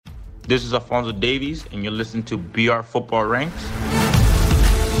This is Alfonso Davies, and you're listening to BR Football Ranks.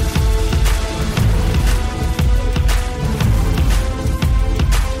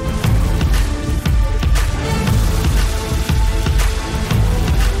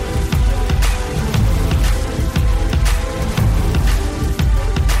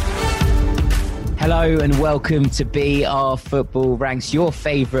 Hello and welcome to BR Football Ranks, your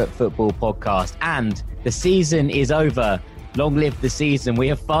favourite football podcast. And the season is over. Long live the season. We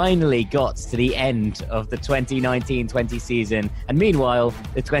have finally got to the end of the 2019-20 season. And meanwhile,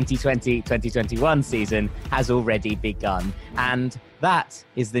 the 2020-2021 season has already begun. And that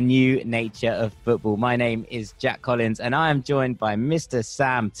is the new nature of football. My name is Jack Collins and I am joined by Mr.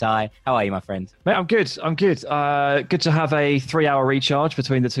 Sam Tighe. How are you, my friend? Mate, I'm good. Good to have a 3-hour recharge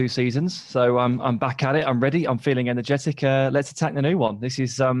between the two seasons. So I'm back at it. I'm ready. I'm feeling energetic. Let's attack the new one.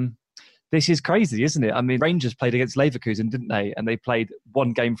 This is crazy, isn't it? I mean, Rangers played against Leverkusen, didn't they? And they played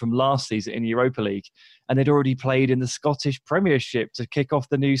one game from last season in the Europa League. And they'd already played in the Scottish Premiership to kick off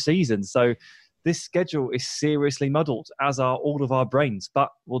the new season. So this schedule is seriously muddled, as are all of our brains. But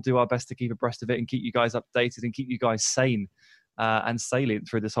we'll do our best to keep abreast of it and keep you guys updated and keep you guys sane and salient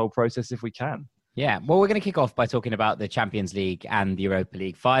through this whole process if we can. Yeah, well, we're going to kick off by talking about the Champions League and the Europa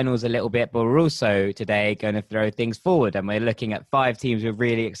League finals a little bit, but we're also today going to throw things forward and we're looking at 5 teams we're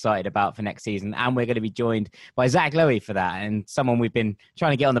really excited about for next season, and we're going to be joined by Zach Lowy for that, and someone we've been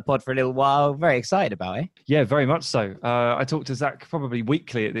trying to get on the pod for a little while. Very excited about it. Yeah, very much so. I talk to Zach probably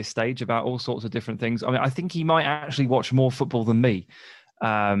weekly at this stage about all sorts of different things. I mean, I think he might actually watch more football than me.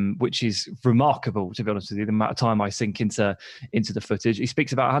 Which is remarkable, to be honest with you, the amount of time I sink into the footage. He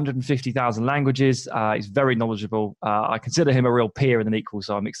speaks about 150,000 languages. He's very knowledgeable. I consider him a real peer and an equal,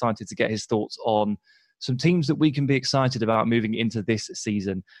 so I'm excited to get his thoughts on some teams that we can be excited about moving into this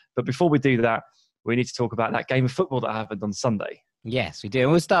season. But before we do that, we need to talk about that game of football that happened on Sunday. Yes, we do.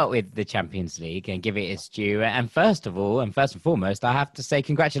 And we'll start with the Champions League and give it its due. And first and foremost, I have to say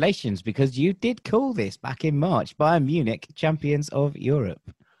congratulations, because you did call this back in March. Bayern Munich, champions of Europe.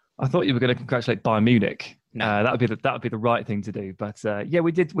 I thought you were going to congratulate Bayern Munich. No. That would be the right thing to do. But yeah,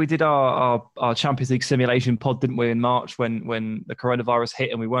 we did our Champions League simulation pod, didn't we, in March when the coronavirus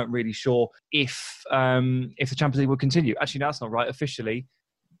hit and we weren't really sure if the Champions League would continue. Actually, no, that's not right. Officially,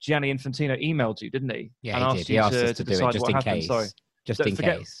 Gianni Infantino emailed you, didn't he? Yeah, he did. He asked us to do it just in case. Sorry. Just in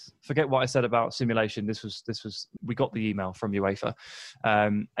case. Forget what I said about simulation. This was. We got the email from UEFA,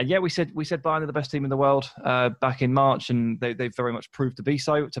 and yeah, we said Bayern are the best team in the world back in March, and they very much proved to be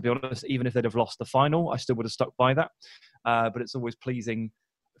so. To be honest, even if they'd have lost the final, I still would have stuck by that. But it's always pleasing.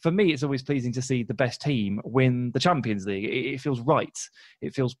 For me, it's always pleasing to see the best team win the Champions League. It feels right.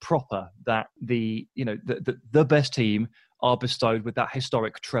 It feels proper that the best team are bestowed with that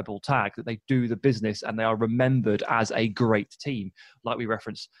historic treble tag, that they do the business and they are remembered as a great team. Like we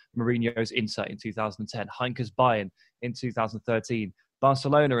referenced Mourinho's Inter in 2010, Heinkes Bayern in 2013,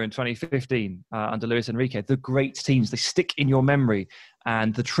 Barcelona in 2015 under Luis Enrique. The great teams, they stick in your memory,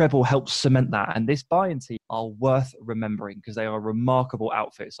 and the treble helps cement that. And this Bayern team are worth remembering because they are a remarkable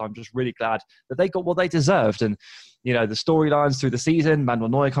outfit. So I'm just really glad that they got what they deserved. And, you know, the storylines through the season, Manuel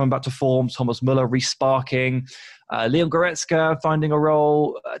Neuer coming back to form, Thomas Müller re-sparking, Leon Goretzka finding a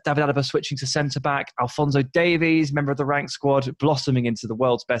role, David Alaba switching to centre-back, Alfonso Davies, member of the rank squad, blossoming into the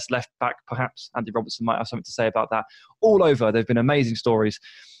world's best left-back, perhaps. Andy Robertson might have something to say about that. All over, there have been amazing stories.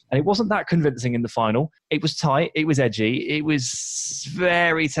 And it wasn't that convincing in the final. It was tight. It was edgy. It was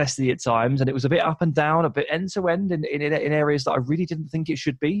very testy at times. And it was a bit up and down, a bit end-to-end in areas that I really didn't think it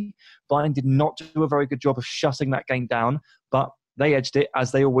should be. Bayern did not do a very good job of shutting that game down. But they edged it,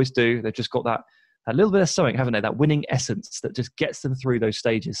 as they always do. They've just got that little bit of something, haven't they? That winning essence that just gets them through those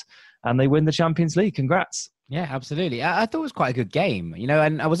stages. And they win the Champions League. Congrats. Yeah, absolutely. I thought it was quite a good game, you know,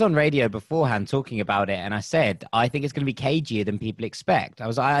 and I was on radio beforehand talking about it, and I said, I think it's going to be cagier than people expect.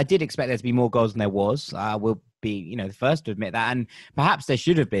 I did expect there to be more goals than there was. I will be, you know, the first to admit that, and perhaps there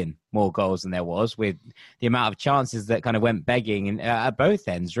should have been more goals than there was, with the amount of chances that kind of went begging at both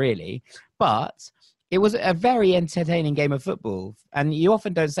ends, really. But it was a very entertaining game of football, and you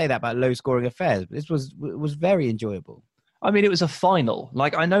often don't say that about low-scoring affairs, but this was very enjoyable. I mean, it was a final.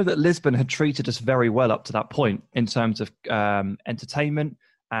 Like, I know that Lisbon had treated us very well up to that point in terms of entertainment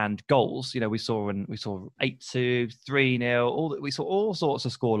and goals. You know, we saw 8-2, 3-0, we saw all sorts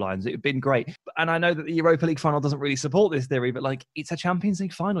of score lines. It had been great. And I know that the Europa League final doesn't really support this theory, but like, it's a Champions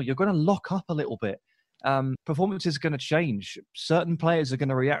League final. You're going to lock up a little bit. Performances are going to change. Certain players are going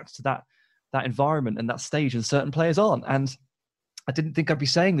to react to that environment and that stage, and certain players aren't. And I didn't think I'd be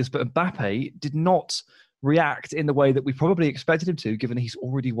saying this, but Mbappe did not react in the way that we probably expected him to, given he's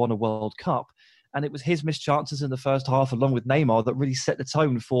already won a World Cup. And it was his missed chances in the first half, along with Neymar, that really set the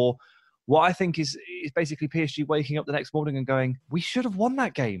tone for What I think is basically PSG waking up the next morning and going, we should have won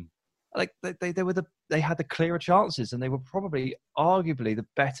that game. Like they had the clearer chances, and they were probably arguably the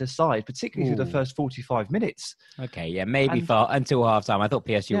better side, particularly through the first 45 minutes. Okay, yeah, maybe until half time. I thought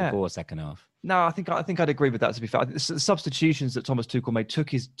PSG would score second half. No, I think I'd agree with that. To be fair, the substitutions that Thomas Tuchel made took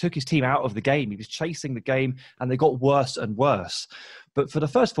his team out of the game. He was chasing the game, and they got worse and worse. But for the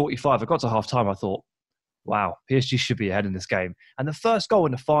first 45, I got to half time. I thought, wow, PSG should be ahead in this game. And the first goal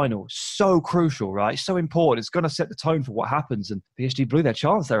in the final, so crucial, right? So important. It's going to set the tone for what happens. And PSG blew their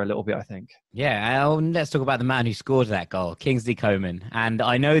chance there a little bit, I think. Yeah, let's talk about the man who scored that goal, Kingsley Coman. And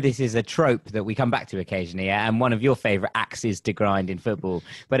I know this is a trope that we come back to occasionally, and one of your favourite axes to grind in football.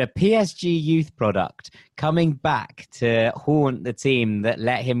 But a PSG youth product coming back to haunt the team that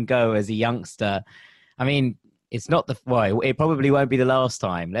let him go as a youngster. I mean, it's not it probably won't be the last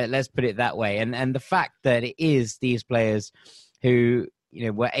time. Let's put it that way. And the fact that it is these players who,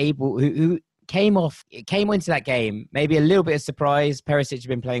 were able, who came into that game, maybe a little bit of surprise. Perisic had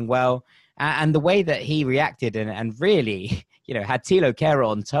been playing well. And the way that he reacted and really, had Thilo Kehrer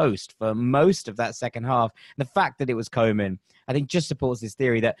on toast for most of that second half. The fact that it was Coman, I think just supports this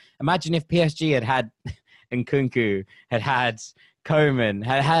theory that imagine if PSG had Nkunku, had Coman,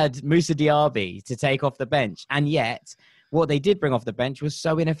 had Moussa Diaby to take off the bench, and yet what they did bring off the bench was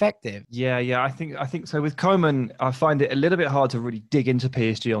so ineffective. Yeah, I think so. With Coman, I find it a little bit hard to really dig into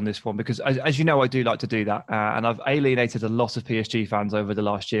PSG on this one because, as you know, I do like to do that, and I've alienated a lot of PSG fans over the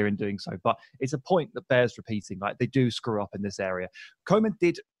last year in doing so. But it's a point that bears repeating. Like, they do screw up in this area. Coman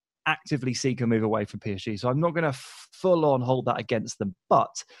did actively seek a move away from PSG, so I'm not going to full on hold that against them.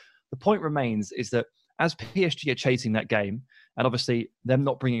 But the point remains is that as PSG are chasing that game, and obviously them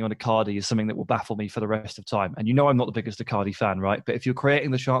not bringing on Icardi is something that will baffle me for the rest of time. And I'm not the biggest Icardi fan, right? But if you're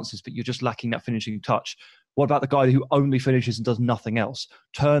creating the chances, but you're just lacking that finishing touch, what about the guy who only finishes and does nothing else?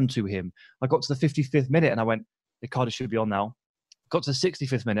 Turn to him. I got to the 55th minute and I went, Icardi should be on now. Got to the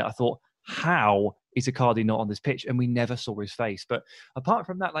 65th minute, I thought, how is Icardi not on this pitch? And we never saw his face. But apart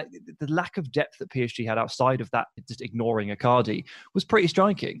from that, like the lack of depth that PSG had outside of that, just ignoring Icardi, was pretty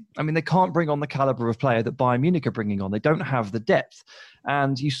striking. I mean, they can't bring on the caliber of player that Bayern Munich are bringing on. They don't have the depth.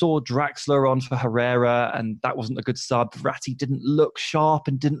 And you saw Draxler on for Herrera, and that wasn't a good sub. Verratti didn't look sharp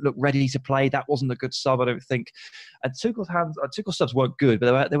and didn't look ready to play. That wasn't a good sub, I don't think. And Tuchel's subs weren't good,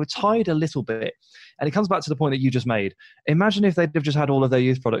 but they were tied a little bit. And it comes back to the point that you just made. Imagine if they'd have just had all of their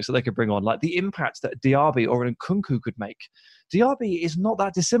youth products that they could bring on, like the impact that Diaby or an Nkunku could make. Diaby is not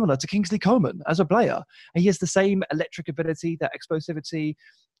that dissimilar to Kingsley Coman as a player. And he has the same electric ability, that explosivity,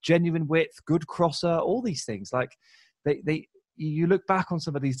 genuine width, good crosser, all these things. Like you look back on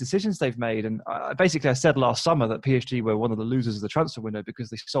some of these decisions they've made, and basically I said last summer that PSG were one of the losers of the transfer window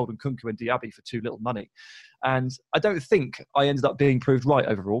because they sold Nkunku and Diaby for too little money. And I don't think I ended up being proved right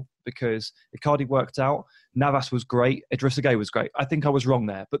overall because Icardi worked out, Navas was great, Idrissa Gueye was great. I think I was wrong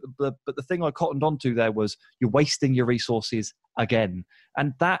there. But the thing I cottoned onto there was you're wasting your resources again.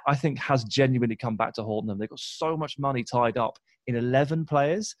 And that, I think, has genuinely come back to haunt them. They've got so much money tied up in 11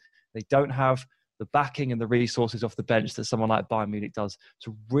 players. They don't have the backing and the resources off the bench that someone like Bayern Munich does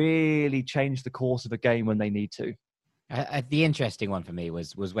to really change the course of a game when they need to. The interesting one for me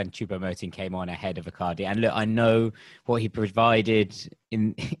was when Choupo-Moting came on ahead of Icardi. And look, I know what he provided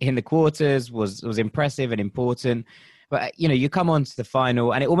in the quarters was impressive and important. But, you come on to the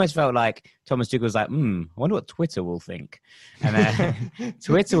final, and it almost felt like Thomas Tuchel was like, I wonder what Twitter will think. And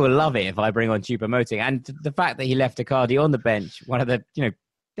Twitter will love it if I bring on Choupo-Moting. And the fact that he left Icardi on the bench, one of the,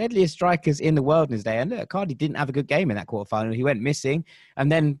 deadliest strikers in the world in his day. And look, Icardi didn't have a good game in that quarterfinal. He went missing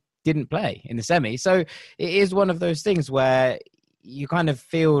and then didn't play in the semi. So it is one of those things where you kind of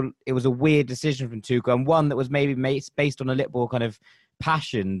feel it was a weird decision from Tuchel, and one that was maybe based on a little more kind of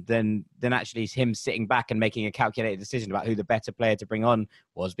passion than actually him sitting back and making a calculated decision about who the better player to bring on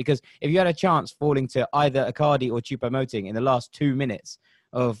was. Because if you had a chance falling to either Icardi or Choupo-Moting in the last 2 minutes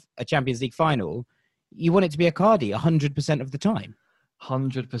of a Champions League final, you want it to be Icardi 100% of the time.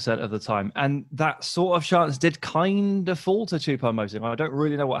 100% of the time. And that sort of chance did kind of fall to Choupo-Moting. I don't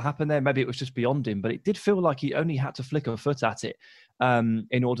really know what happened there. Maybe it was just beyond him, but it did feel like he only had to flick a foot at it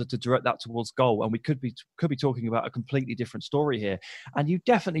in order to direct that towards goal. And we could be talking about a completely different story here. And you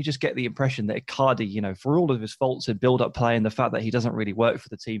definitely just get the impression that Icardi, for all of his faults in build-up play and the fact that he doesn't really work for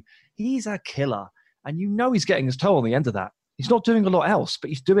the team, he's a killer. And he's getting his toe on the end of that. He's not doing a lot else, but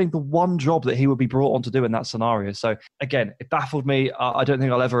he's doing the one job that he would be brought on to do in that scenario. So again, it baffled me. I don't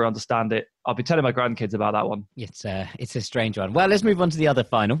think I'll ever understand it. I'll be telling my grandkids about that one. It's a strange one. Well, let's move on to the other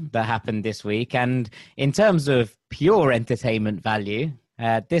final that happened this week. And in terms of pure entertainment value,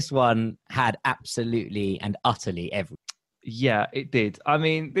 this one had absolutely and utterly everything. Yeah, it did. I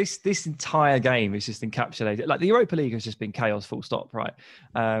mean, this entire game is just encapsulated. Like the Europa League has just been chaos, full stop, right?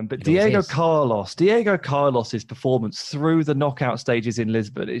 But It always Diego is. Carlos's performance through the knockout stages in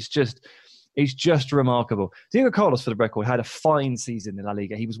Lisbon is just remarkable. Diego Carlos, for the record, had a fine season in La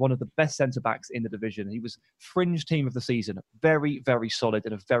Liga. He was one of the best centre-backs in the division. He was fringe team of the season. Very, very solid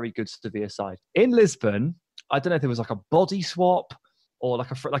and a very good Sevilla side. In Lisbon, I don't know if there was like a body swap or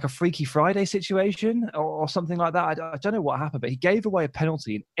like a Freaky Friday situation or something like that. I don't know what happened, but he gave away a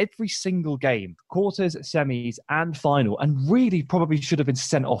penalty in every single game, quarters, semis, and final, and really probably should have been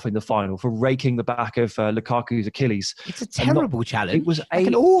sent off in the final for raking the back of Lukaku's Achilles. It's a terrible challenge. It was like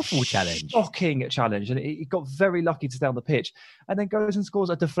an awful challenge. Shocking challenge, and he got very lucky to stay on the pitch, and then goes and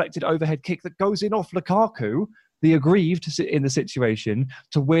scores a deflected overhead kick that goes in off Lukaku, the aggrieved in the situation,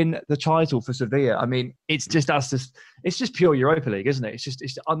 to win the title for Sevilla. I mean, it's just pure Europa League, isn't it?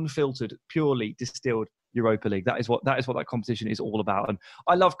 It's unfiltered, purely distilled Europa League. That is what that competition is all about. And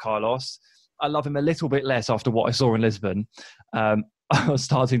I love Carlos. I love him a little bit less after what I saw in Lisbon. I was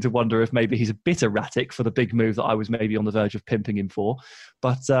starting to wonder if maybe he's a bit erratic for the big move that I was maybe on the verge of pimping him for.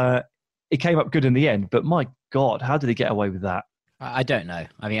 But it came up good in the end. But my God, how did he get away with that? I don't know.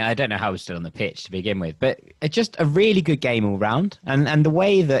 I mean, I don't know how he was still on the pitch to begin with, but it's just a really good game all round. And the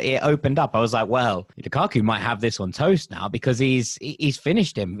way that it opened up, I was like, well, Lukaku might have this on toast now because he's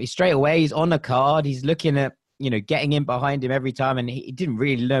finished him. He's straight away, he's on a card. He's looking at, getting in behind him every time. And he didn't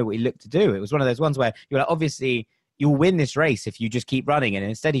really know what he looked to do. It was one of those ones where you're like, obviously, you'll win this race if you just keep running. And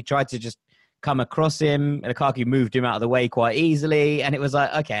instead, he tried to just come across him. And Lukaku moved him out of the way quite easily. And it was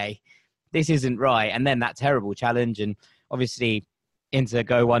like, okay, this isn't right. And then that terrible challenge. And obviously, Inter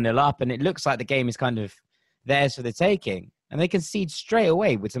go 1-0 up, and it looks like the game is kind of theirs for the taking. And they concede straight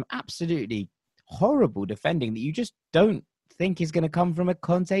away with some absolutely horrible defending that you just don't think is going to come from a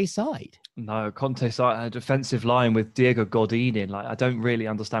Conte side. No, Conte side, a defensive line with Diego Godin in. Like, I don't really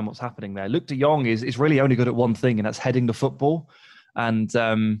understand what's happening there. Luuk de Jong is really only good at one thing, and that's heading the football. And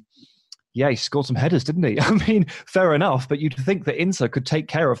yeah, he scored some headers, didn't he? I mean, fair enough, but you'd think that Inter could take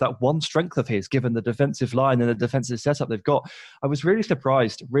care of that one strength of his, given the defensive line and the defensive setup they've got. I was really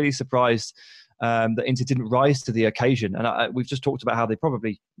surprised that Inter didn't rise to the occasion. And we've just talked about how they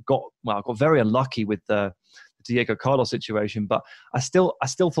probably got very unlucky with the Diego Carlos situation, but I still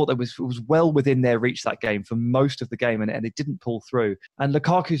thought it was well within their reach, that game, for most of the game, and it didn't pull through. And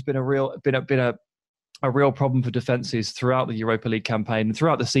Lukaku's been a real problem for defences throughout the Europa League campaign and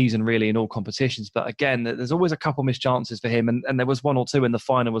throughout the season, really, in all competitions. But again, there's always a couple missed chances for him, and there was one or two in the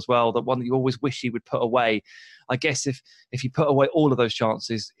final as well, that one that you always wish he would put away. I guess if he put away all of those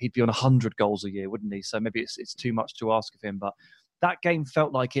chances, he'd be on 100 goals a year, wouldn't he? So maybe it's too much to ask of him. But that game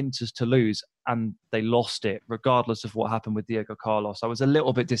felt like Inter's to lose, and they lost it, regardless of what happened with Diego Carlos. I was a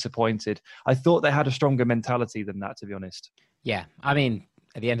little bit disappointed. I thought they had a stronger mentality than that, to be honest. Yeah, I mean,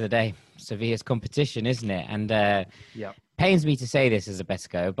 at the end of the day, Sevilla's competition, isn't it? And pains me to say this as a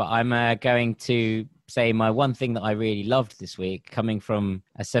Bettico, but I'm going to say my one thing that I really loved this week, coming from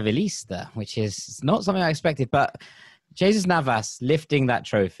a Sevillista, which is not something I expected, but Jesus Navas lifting that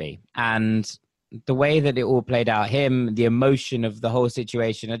trophy and the way that it all played out, him, the emotion of the whole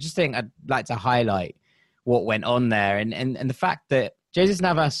situation. I just think I'd like to highlight what went on there. And the fact that Jesus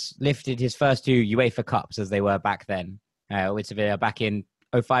Navas lifted his first two UEFA Cups, as they were back then, with Sevilla back in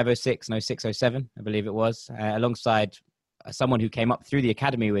 05, 06 and 06, 07, I believe it was, alongside someone who came up through the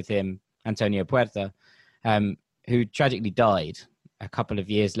academy with him, Antonio Puerta, who tragically died a couple of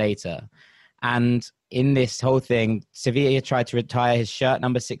years later. And in this whole thing, Sevilla tried to retire his shirt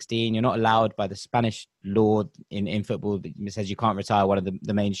number 16. You're not allowed by the Spanish law in football. It says you can't retire one of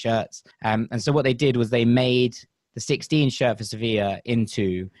the main shirts. And so what they did was they made the 16 shirt for Sevilla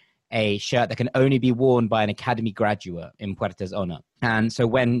into a shirt that can only be worn by an academy graduate in Puerta's honor. And so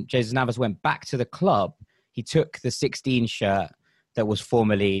when Jesus Navas went back to the club, he took the 16 shirt that was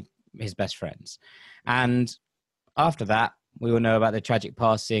formerly his best friend's. And after that, we all know about the tragic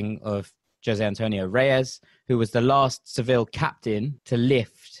passing of Jose Antonio Reyes, who was the last Seville captain to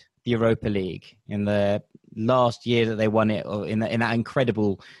lift the Europa League in the last year that they won it, or in that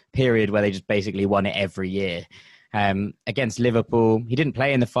incredible period where they just basically won it every year. Against Liverpool. He didn't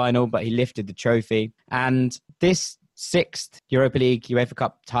play in the final, but he lifted the trophy. And this sixth Europa League UEFA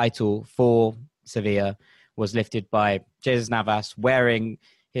Cup title for Sevilla was lifted by Jesus Navas, wearing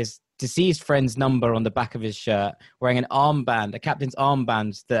his deceased friend's number on the back of his shirt, wearing an armband, a captain's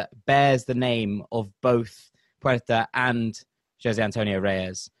armband that bears the name of both Puerta and Jose Antonio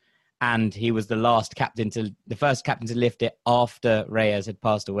Reyes. And he was the first captain to lift it after Reyes had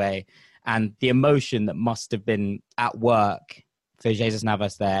passed away. And the emotion that must have been at work for Jesus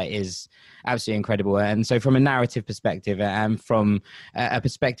Navas there is absolutely incredible. And so from a narrative perspective and from a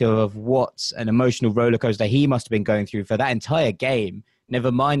perspective of what an emotional roller coaster he must have been going through for that entire game,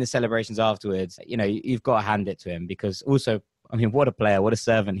 never mind the celebrations afterwards, you've got to hand it to him, because also, I mean, what a player, what a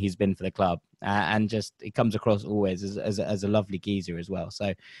servant he's been for the club. And just, he comes across always as a lovely geezer as well.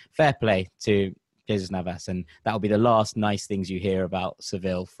 So fair play to Jesus Navas, and that'll be the last nice things you hear about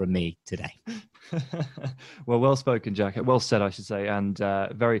Seville from me today. Well spoken, Jack. Well said, I should say, and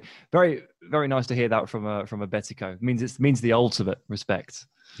very, very, very nice to hear that from a Betico. It means the ultimate respect.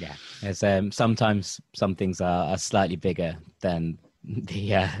 Yeah, there's sometimes some things are slightly bigger than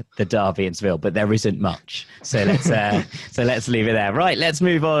the derby in Seville, but there isn't much. So let's leave it there. Right, let's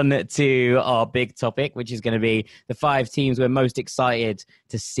move on to our big topic, which is going to be the 5 teams we're most excited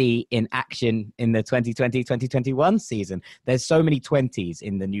to see in action in the 2020-2021 season. There's so many 20s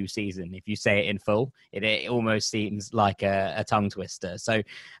in the new season. If you say it in full, it almost seems like a tongue twister. So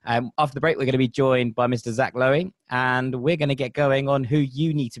after the break, we're going to be joined by Mr. Zach Lowy, and we're going to get going on who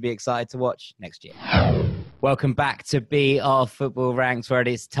you need to be excited to watch next year. Welcome back to BR Football Ranks, where it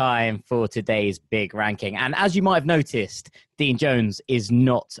is time for today's big ranking. And as you might have noticed, Dean Jones is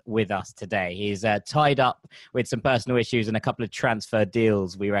not with us today. He's tied up with some personal issues and a couple of transfer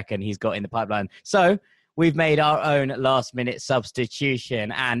deals we reckon he's got in the pipeline. So we've made our own last-minute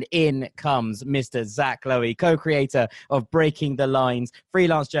substitution, and in comes Mr. Zach Lowy, co-creator of Breaking the Lines,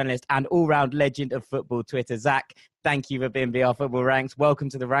 freelance journalist and all-round legend of football Twitter. Zach, thank you for being BR Football Ranks. Welcome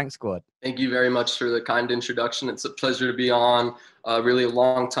to the Rank Squad. Thank you very much for the kind introduction. It's a pleasure to be on. Really a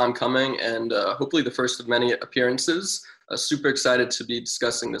long time coming, and hopefully the first of many appearances. Super excited to be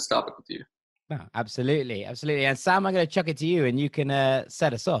discussing this topic with you. Oh, absolutely. And Sam, I'm going to chuck it to you, and you can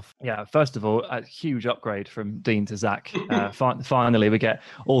set us off. Yeah, first of all, a huge upgrade from Dean to Zach. Finally, we get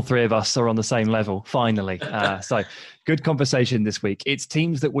all 3 of us are on the same level. Finally, so good conversation this week. It's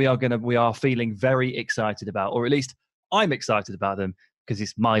teams that we are feeling very excited about, or at least I'm excited about them, because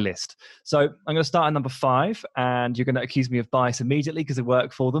it's my list. So I'm going to start at number 5, and you're going to accuse me of bias immediately because I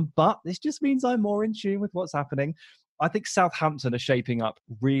work for them, but this just means I'm more in tune with what's happening. I think Southampton are shaping up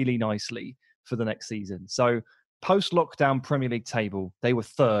really nicely for the next season. So post-lockdown Premier League table, they were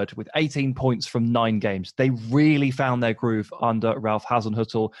 3rd with 18 points from 9 games. They really found their groove under Ralph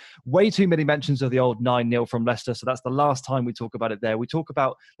Hasenhüttl. Way too many mentions of the old 9-0 from Leicester, so that's the last time we talk about it there. We talk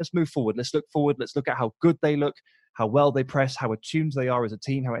about, let's move forward, let's look forward, let's look at how good they look, how well they press, how attuned they are as a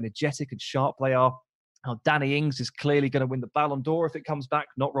team, how energetic and sharp they are. How Danny Ings is clearly going to win the Ballon d'Or if it comes back,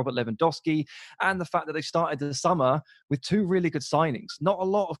 not Robert Lewandowski, and the fact that they started the summer with 2 really good signings. Not a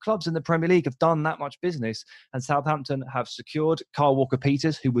lot of clubs in the Premier League have done that much business, and Southampton have secured Kyle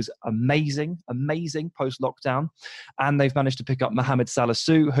Walker-Peters, who was amazing post-lockdown, and they've managed to pick up Mohamed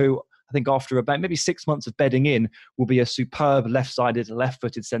Salisu, who I think after about maybe 6 months of bedding in, will be a superb left-sided,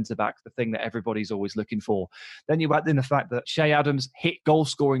 left-footed centre-back, the thing that everybody's always looking for. Then you add in the fact that Shea Adams hit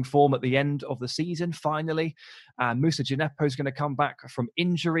goal-scoring form at the end of the season, finally. Moussa Djenepo is going to come back from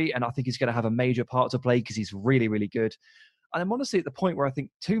injury, and I think he's going to have a major part to play because he's really, really good. And I'm honestly at the point where I think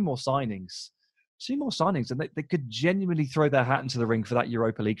 2 more signings, and they could genuinely throw their hat into the ring for that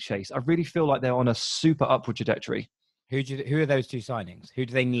Europa League chase. I really feel like they're on a super upward trajectory. Who are those 2 signings? Who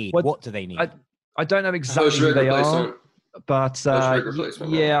do they need? What do they need? I don't know exactly who they are, but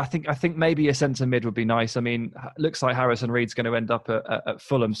yeah, I think maybe a centre mid would be nice. I mean, looks like Harrison Reed's going to end up at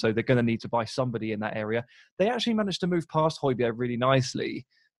Fulham, so they're going to need to buy somebody in that area. They actually managed to move past Højbjerg really nicely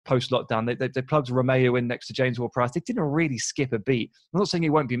post-lockdown. They plugged Romeo in next to James Ward-Prowse. They didn't really skip a beat. I'm not saying he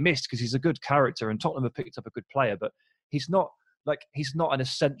won't be missed because he's a good character, and Tottenham have picked up a good player, but he's not an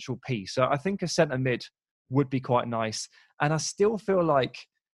essential piece. So I think a centre mid would be quite nice. And I still feel like,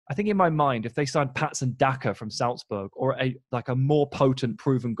 I think in my mind, if they signed Patson Daka from Salzburg, or a more potent,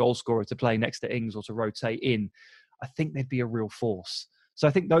 proven goal scorer to play next to Ings or to rotate in, I think they'd be a real force. So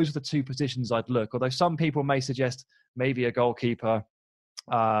I think those are the 2 positions I'd look. Although some people may suggest maybe a goalkeeper.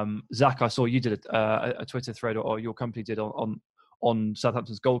 Zach, I saw you did a Twitter thread, or your company did on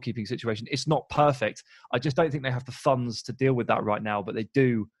Southampton's goalkeeping situation. It's not perfect. I just don't think they have the funds to deal with that right now, but they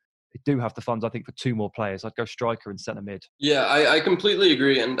do have the funds, I think, for 2 more players. I'd go striker and centre mid. Yeah, I completely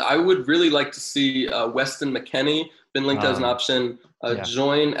agree. And I would really like to see Weston McKennie, been linked as an option,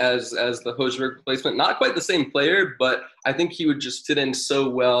 join as the Højbjerg replacement. Not quite the same player, but I think he would just fit in so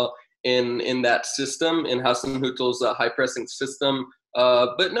well in that system, in Hasenhüttl's high-pressing system.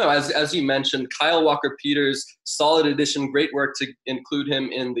 But no, as you mentioned, Kyle Walker-Peters, solid addition, great work to include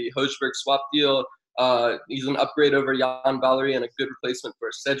him in the Højbjerg swap deal. He's an upgrade over Jan Valery and a good replacement for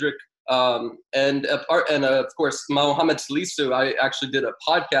Cedric. And of course, Mohamed Salisu. I actually did a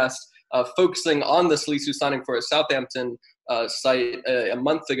podcast focusing on the Salisu signing for Southampton site a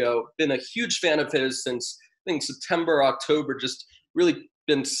month ago. Been a huge fan of his since, I think, September, October, just really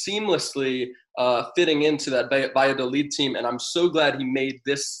been seamlessly fitting into that Valladolid team. And I'm so glad he made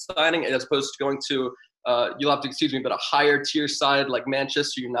this signing as opposed to going to, you'll have to excuse me, but a higher tier side like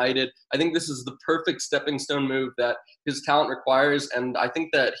Manchester United. I think this is the perfect stepping stone move that his talent requires. And I think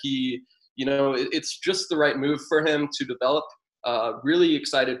that he, it's just the right move for him to develop. Really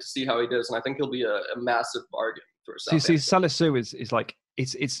excited to see how he does. And I think he'll be a massive bargain for Southampton. See, Salisu is like,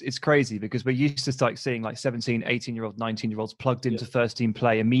 it's crazy because we're used to like seeing like 17, 18-year-old, 19-year-olds plugged into first team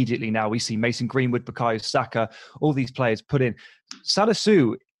play immediately. Now we see Mason Greenwood, Bukayo Saka, all these players put in.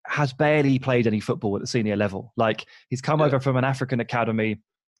 Salisu has barely played any football at the senior level. Like he's come over from an African academy.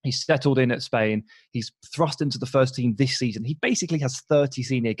 He's settled in at Spain. He's thrust into the first team this season. He basically has 30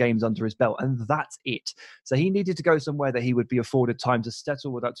 senior games under his belt, and that's it. So he needed to go somewhere that he would be afforded time to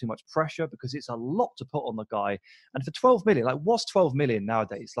settle without too much pressure, because it's a lot to put on the guy. And for 12 million, like what's 12 million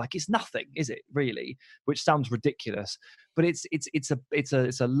nowadays? Like it's nothing, is it really? Which sounds ridiculous, but it's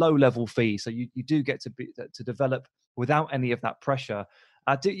a low level fee. So you do get to develop without any of that pressure.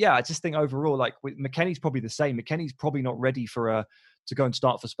 I just think overall, like McKennie's probably the same. McKennie's probably not ready to go and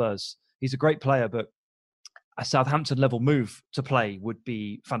start for Spurs. He's a great player, but a Southampton level move to play would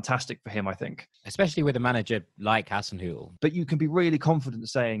be fantastic for him, I think. Especially with a manager like Hasenhüttl. But you can be really confident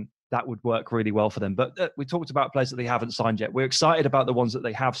saying that would work really well for them. But we talked about players that they haven't signed yet. We're excited about the ones that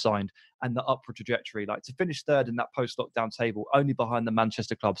they have signed and the upward trajectory. Like to finish third in that post-lockdown table, only behind the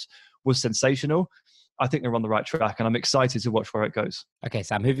Manchester clubs, was sensational. I think they're on the right track, and I'm excited to watch where it goes. Okay,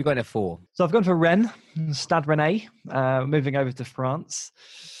 Sam, who have you got it for? So I've gone for Rennes, Stade Rennais, moving over to France.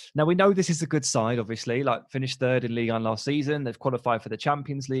 Now, we know this is a good side, obviously, like finished third in Ligue 1 last season. They've qualified for the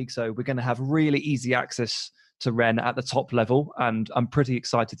Champions League, so we're going to have really easy access to Rennes at the top level, and I'm pretty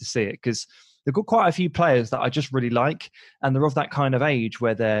excited to see it because they've got quite a few players that I just really like, and they're of that kind of age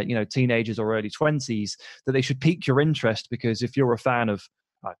where they're, teenagers or early 20s, that they should pique your interest, because if you're a fan of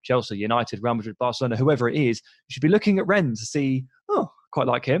Chelsea, United, Real Madrid, Barcelona, whoever it is, you should be looking at Rennes to see, quite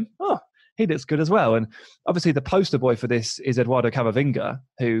like him. He looks good as well. And obviously the poster boy for this is Eduardo Camavinga,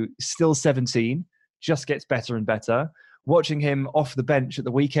 who is still 17, just gets better and better. Watching him off the bench at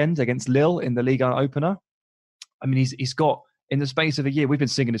the weekend against Lille in the Ligue 1 opener, I mean, he's got, in the space of a year, we've been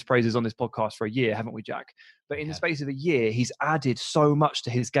singing his praises on this podcast for a year, haven't we, Jack? But in the space of a year, he's added so much to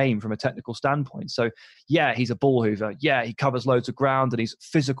his game from a technical standpoint. So, yeah, he's a ball hoover. Yeah, he covers loads of ground and he's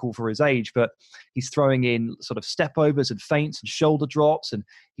physical for his age, but he's throwing in sort of step overs and feints and shoulder drops. And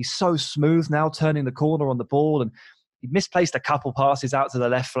he's so smooth now, turning the corner on the ball. And he misplaced a couple passes out to the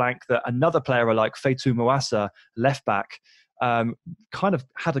left flank that another player like Feitou Mouassa, left back, kind of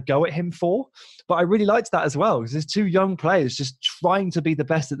had a go at him for. But I really liked that as well, because there's two young players just trying to be the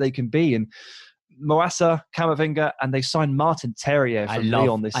best that they can be. And Mouassa, Camavinga, and they signed Martin Terrier from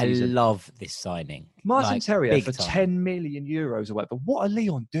Lyon this season. I love this signing. Martin Terrier for 10 million euros or whatever. What are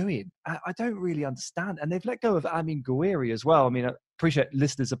Lyon doing? I don't really understand. And they've let go of Amine Gouiri as well. I mean, I appreciate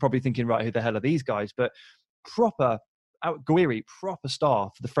listeners are probably thinking, right, who the hell are these guys? But Gouiri, proper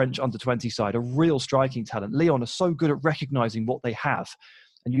star for the French under-20 side, a real striking talent. Lyon are so good at recognising what they have.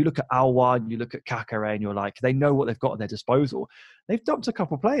 And you look at Aouar and you look at Caqueret and you're like, they know what they've got at their disposal. They've dumped a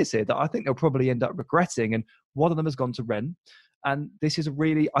couple of players here that I think they'll probably end up regretting. And one of them has gone to Rennes. And this is a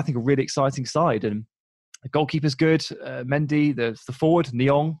really exciting side. And the goalkeeper's good. Mendy, the forward,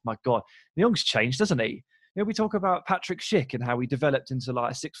 Nyong. My God, Nyong's changed, doesn't he? We talk about Patrick Schick and how he developed into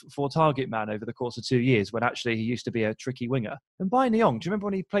like a 6'4" target man over the course of 2 years, when actually he used to be a tricky winger. And by Nyong, do you remember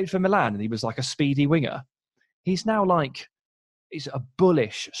when he played for Milan and he was like a speedy winger? He's now he's a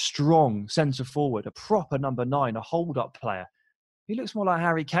bullish, strong centre forward, a proper number 9, a hold-up player. He looks more like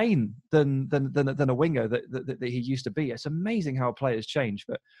Harry Kane than a winger that he used to be. It's amazing how players change.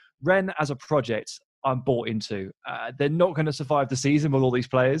 But Rennes as a project, I'm bought into. They're not going to survive the season with all these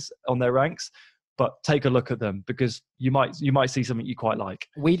players on their ranks. But take a look at them, because you might see something you quite like.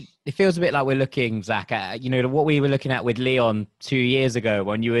 It feels a bit like we're looking, Zach, at what we were looking at with Lyon 2 years ago,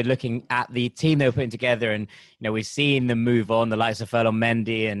 when you were looking at the team they were putting together, and we're seeing them move on, the likes of Ferland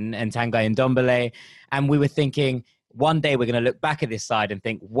Mendy and Tanguy Ndombele, and we were thinking, one day we're going to look back at this side and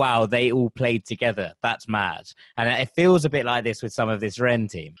think, wow, they all played together. That's mad. And it feels a bit like this with some of this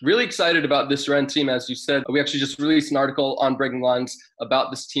Rennes team. Really excited about this Rennes team, as you said. We actually just released an article on Breaking Lines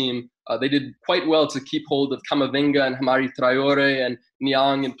about this team. They did quite well to keep hold of Camavinga and Hamari Traore and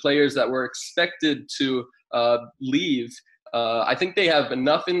Niang, and players that were expected to leave. I think they have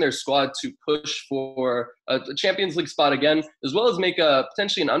enough in their squad to push for a Champions League spot again, as well as make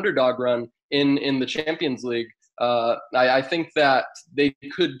potentially an underdog run in the Champions League. I think that they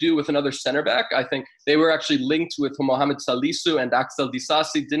could do with another center back. I think they were actually linked with Mohamed Salisu and Axel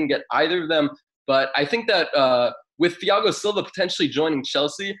Disasi, didn't get either of them. But I think that with Thiago Silva potentially joining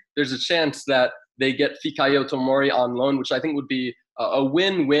Chelsea, there's a chance that they get Fikayo Tomori on loan, which I think would be a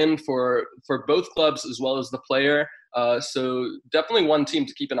win-win for both clubs as well as the player. So definitely one team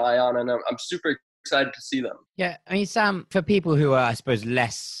to keep an eye on, and I'm super excited to see them. Yeah, I mean, Sam, for people who are, I suppose,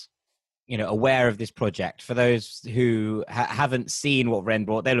 less aware of this project, for those who haven't seen what Rennes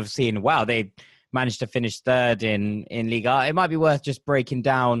brought, they'll have seen, wow, they managed to finish third in Liga. It might be worth just breaking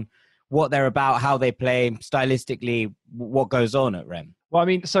down what they're about, how they play, stylistically, what goes on at Rennes. Well, I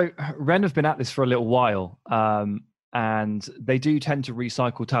mean, so Rennes have been at this for a little while, and they do tend to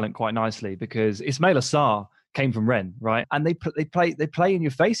recycle talent quite nicely because Ismail Assar came from Rennes, right? And they play in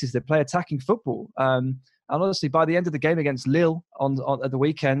your faces. They play attacking football. And honestly, by the end of the game against Lille on at the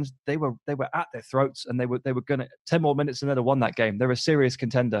weekend, they were at their throats, and they were going to 10 more minutes and they'd have won that game. They're a serious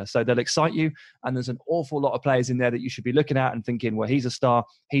contender, so they'll excite you. And there's an awful lot of players in there that you should be looking at and thinking, well, he's a star,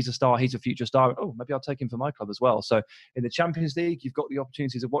 he's a future star. Oh, maybe I'll take him for my club as well. So in the Champions League, you've got the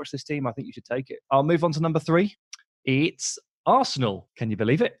opportunity to watch this team. I think you should take it. I'll move on to number 3. It's Arsenal. Can you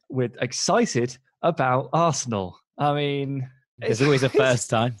believe it? We're excited about Arsenal. I mean, there's always a first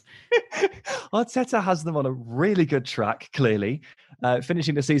time. Arteta has them on a really good track, clearly.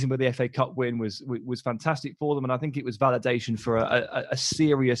 Finishing the season with the FA Cup win was fantastic for them, and I think it was validation for a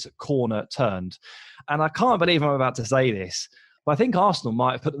serious corner turned. And I can't believe I'm about to say this, but I think Arsenal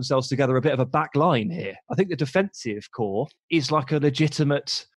might have put themselves together a bit of a back line here. I think the defensive core is like a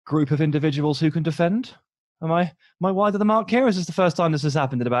legitimate group of individuals who can defend. Am I wide of the mark here? Or is this the first time this has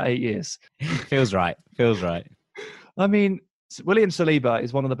happened in about 8 years? Feels right. I mean, William Saliba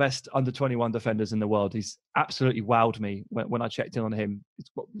is one of the best under-21 defenders in the world. He's absolutely wowed me when I checked in on him.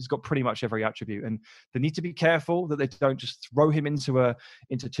 He's got pretty much every attribute, and they need to be careful that they don't just throw him into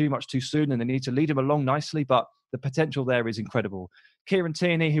too much too soon, and they need to lead him along nicely, but the potential there is incredible. Kieran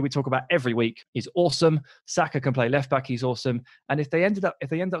Tierney, who we talk about every week, is awesome. Saka can play left back, he's awesome. And if they end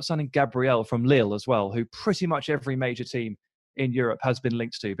up signing Gabriel from Lille as well, who pretty much every major team in Europe has been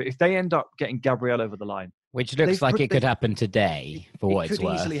linked to, but if they end up getting Gabriel over the line, which looks like it could happen today, for what it's worth. It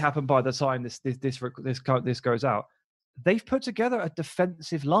could easily happen by the time this goes out. They've put together a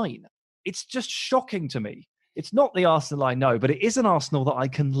defensive line. It's just shocking to me. It's not the Arsenal I know, but it is an Arsenal that I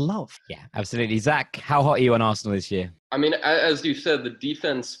can love. Yeah, absolutely. Zach, how hot are you on Arsenal this year? I mean, as you said, the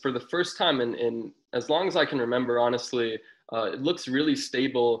defense for the first time in as long as I can remember, honestly, it looks really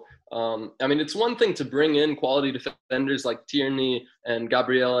stable. I mean, it's one thing to bring in quality defenders like Tierney and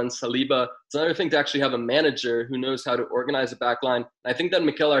Gabriel and Saliba. It's another thing to actually have a manager who knows how to organize a backline. I think that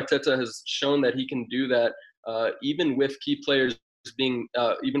Mikel Arteta has shown that he can do that, even with key players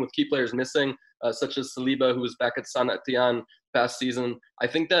missing, such as Saliba, who was back at Saint Etienne past season. I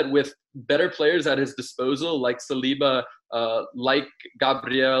think that with better players at his disposal, like Saliba, like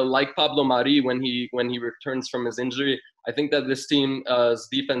Gabriel, like Pablo Mari when he returns from his injury, I think that this team's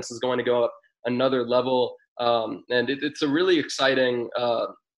defense is going to go up another level, and it's a really exciting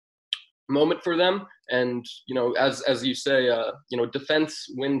moment for them. And as you say, defense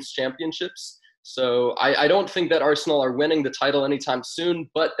wins championships. So I don't think that Arsenal are winning the title anytime soon,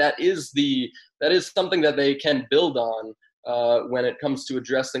 but that is something that they can build on when it comes to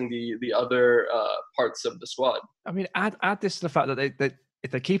addressing the other parts of the squad. I mean, add this to the fact that they if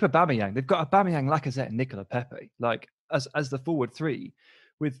they keep Aubameyang, they've got Aubameyang, Lacazette, and Nicola Pepe, like as the forward three,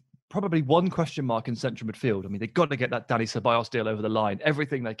 with probably one question mark in central midfield. I mean, they've got to get that Dani Ceballos deal over the line.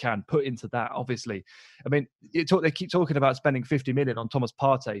 Everything they can put into that, obviously. I mean, they keep talking about spending 50 million on Thomas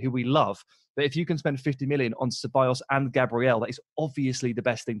Partey, who we love. But if you can spend 50 million on Ceballos and Gabriel, that is obviously the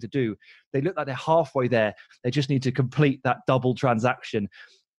best thing to do. They look like they're halfway there. They just need to complete that double transaction.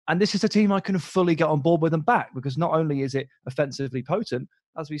 And this is a team I can fully get on board with and back, because not only is it offensively potent,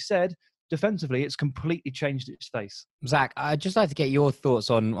 as we said, defensively, it's completely changed its face. Zach, I'd just like to get your thoughts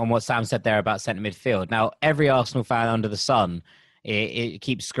on what Sam said there about centre midfield. Now, every Arsenal fan under the sun, it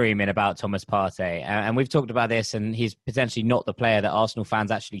keeps screaming about Thomas Partey. And we've talked about this, and he's potentially not the player that Arsenal fans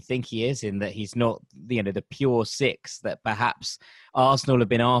actually think he is, in that he's not the pure six that perhaps Arsenal have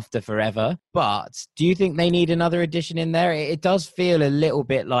been after forever. But do you think they need another addition in there? It does feel a little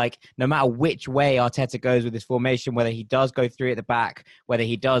bit like no matter which way Arteta goes with this formation, whether he does go through at the back, whether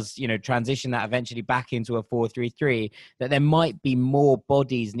he does, transition that eventually back into a 4-3-3, that there might be more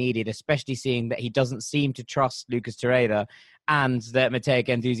bodies needed, especially seeing that he doesn't seem to trust Lucas Torreira, and that Matteo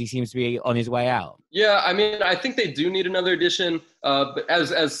Guendouzi seems to be on his way out. Yeah, I mean, I think they do need another addition. But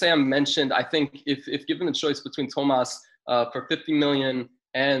as Sam mentioned, I think if given the choice between Thomas for 50 million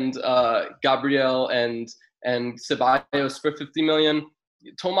and Gabriel and and Ceballos for 50 million.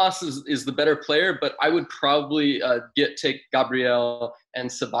 Tomas is the better player, but I would probably take Gabriel and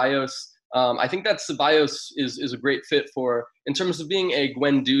Ceballos. I think that Ceballos is a great fit in terms of being a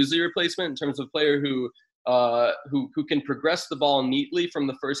Guendouzi replacement, in terms of player who can progress the ball neatly from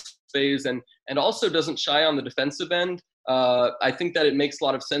the first phase and also doesn't shy on the defensive end. I think that it makes a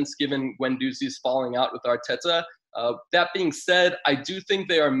lot of sense given Guendouzi's falling out with Arteta. That being said, I do think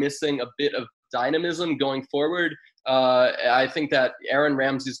they are missing a bit of dynamism going forward. I think that Aaron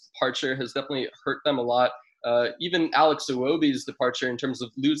Ramsey's departure has definitely hurt them a lot. Even Alex Iwobi's departure in terms of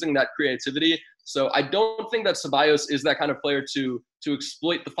losing that creativity. So I don't think that Ceballos is that kind of player to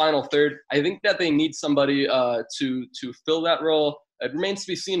exploit the final third. I think that they need somebody to fill that role. It remains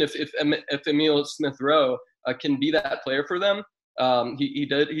to be seen if Emile Smith-Rowe can be that player for them.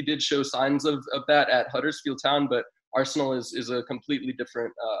 He did show signs of that at Huddersfield Town, but Arsenal is a completely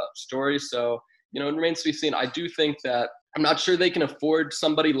different story. So, it remains to be seen. I do think that I'm not sure they can afford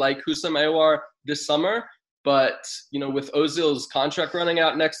somebody like Houssem Aouar this summer, but, with Ozil's contract running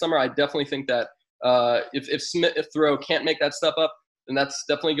out next summer, I definitely think that if Smith-Rowe can't make that step up, then that's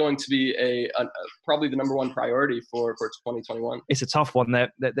definitely going to be probably the number one priority for 2021. It's a tough one.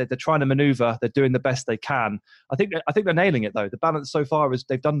 They're trying to maneuver. They're doing the best they can. I think they're nailing it though. The balance so far is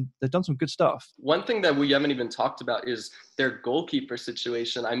they've done some good stuff. One thing that we haven't even talked about is their goalkeeper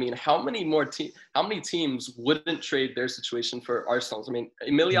situation. I mean, how many teams wouldn't trade their situation for Arsenal's? I mean,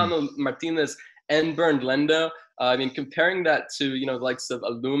 Emiliano Martinez and Bernd Leno. I mean, comparing that to the likes of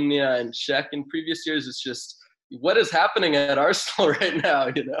Alumnia and Cech in previous years, it's just, what is happening at Arsenal right now,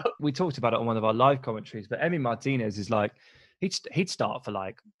 We talked about it on one of our live commentaries, but Emi Martinez is like, he'd start for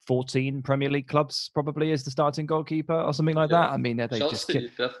like 14 Premier League clubs probably as the starting goalkeeper or something like that. I mean, they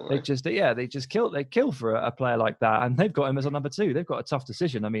just kill for a player like that, and they've got him as a number 2. They've got a tough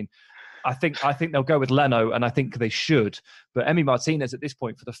decision. I mean, I think they'll go with Leno, and I think they should. But Emi Martinez at this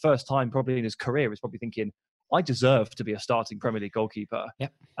point, for the first time probably in his career, is probably thinking, I deserve to be a starting Premier League goalkeeper.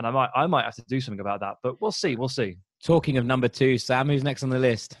 Yep. And I might have to do something about that, but we'll see. Talking of number 2, Sam, who's next on the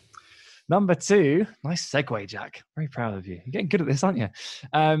list? Number 2, nice segue, Jack. Very proud of you. You're getting good at this, aren't you?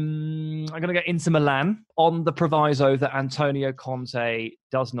 I'm going to get Inter Milan on the proviso that Antonio Conte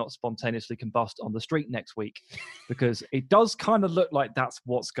does not spontaneously combust on the street next week, because it does kind of look like that's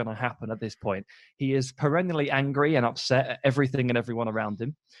what's going to happen at this point. He is perennially angry and upset at everything and everyone around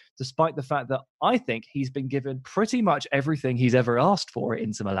him, despite the fact that I think he's been given pretty much everything he's ever asked for at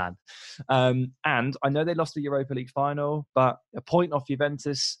Inter Milan. And I know they lost the Europa League final, but a point off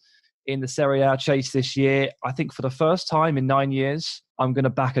Juventus in the Serie A chase this year. I think for the first time in 9 years, I'm going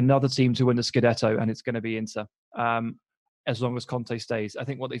to back another team to win the Scudetto, and it's going to be Inter. As long as Conte stays. I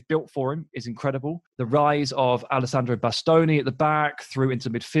think what they've built for him is incredible. The rise of Alessandro Bastoni at the back through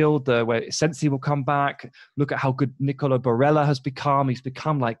into midfield, where Sensi will come back. Look at how good Nicolo Barella has become. He's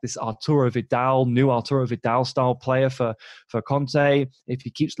become like this new Arturo Vidal style player for Conte. If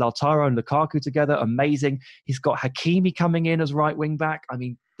he keeps Lautaro and Lukaku together, amazing. He's got Hakimi coming in as right wing back. I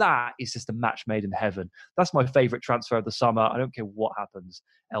mean, that is just a match made in heaven. That's my favourite transfer of the summer. I don't care what happens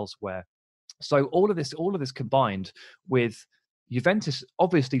elsewhere. So all of this combined with Juventus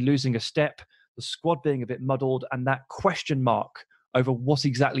obviously losing a step, the squad being a bit muddled, and that question mark over what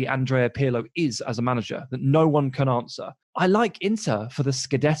exactly Andrea Pirlo is as a manager that no one can answer. I like Inter for the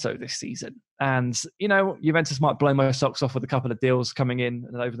Scudetto this season. And, Juventus might blow my socks off with a couple of deals coming in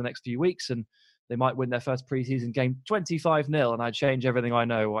over the next few weeks, and they might win their first preseason game 25-0, and I change everything I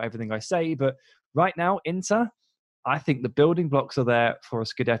know or everything I say. But right now, Inter, I think the building blocks are there for a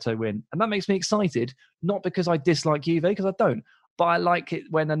Scudetto win. And that makes me excited, not because I dislike Juve, because I don't, but I like it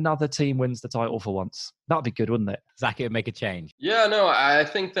when another team wins the title for once. That'd be good, wouldn't it? Zach, it would make a change. Yeah, no, I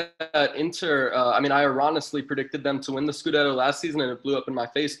think that Inter, I erroneously predicted them to win the Scudetto last season and it blew up in my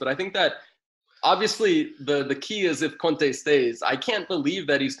face. But I think that obviously the key is if Conte stays. I can't believe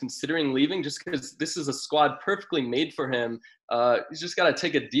that he's considering leaving just because this is a squad perfectly made for him. He's just got to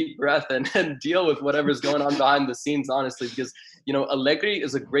take a deep breath and deal with whatever's going on behind the scenes, honestly, because, Allegri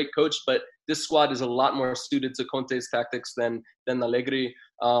is a great coach, but this squad is a lot more suited to Conte's tactics than Allegri.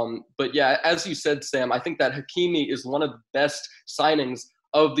 But yeah, as you said, Sam, I think that Hakimi is one of the best signings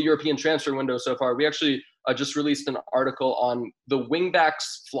of the European transfer window so far. We actually just released an article on the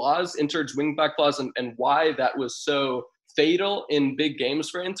wingbacks flaws, Inter's wingback flaws, and why that was so fatal in big games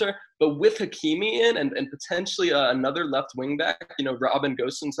for Inter. But with Hakimi in and potentially another left wingback, Robin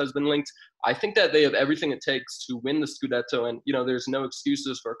Gosens has been linked. I think that they have everything it takes to win the Scudetto, and there's no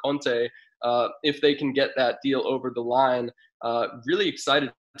excuses for Conte if they can get that deal over the line. Really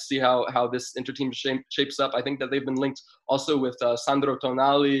excited to see how this Inter team shapes up. I think that they've been linked also with Sandro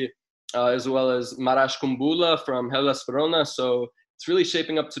Tonali, as well as Marash Kumbula from Hellas Verona. So it's really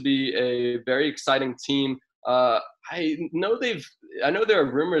shaping up to be a very exciting team. I know there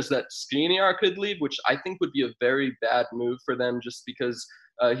are rumors that Skriniar could leave, which I think would be a very bad move for them, just because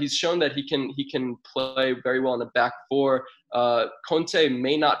he's shown that he can play very well in the back four. Conte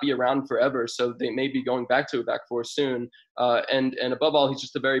may not be around forever, so they may be going back to a back four soon. And above all, he's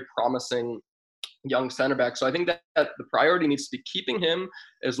just a very promising young center back. So I think that the priority needs to be keeping him,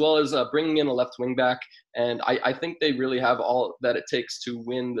 as well as bringing in a left wing back. And I think they really have all that it takes to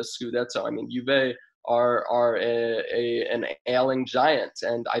win the Scudetto. I mean, Juve are an ailing giant,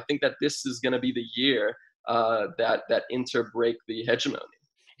 and I think that this is going to be the year that Inter break the hegemony.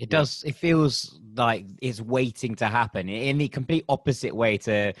 It does. It feels like it's waiting to happen in the complete opposite way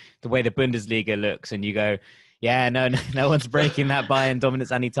to the way the Bundesliga looks. And you go, yeah, no one's breaking that Bayern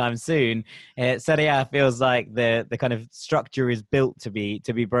dominance anytime soon. Serie A feels like the kind of structure is built to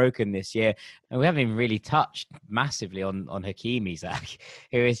be broken this year. And we haven't even really touched massively on Hakimi, Zach,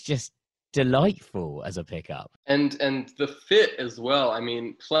 who is just delightful as a pickup. And the fit as well. I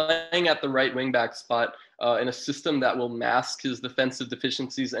mean, playing at the right wing back spot in a system that will mask his defensive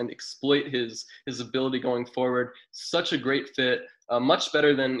deficiencies and exploit his ability going forward. Such a great fit. Much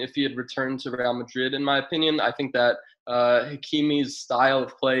better than if he had returned to Real Madrid, in my opinion. I think that Hakimi's style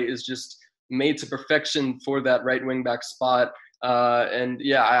of play is just made to perfection for that right wing back spot. And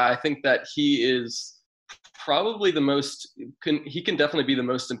yeah, I think that he is probably he can definitely be the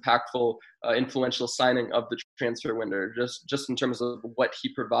most impactful, influential signing of the transfer window, just in terms of what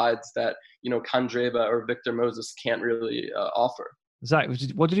he provides that, Kandreva or Victor Moses can't really offer. Zach,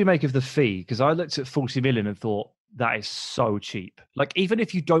 what did you make of the fee? Because I looked at 40 million and thought, that is so cheap. Like, even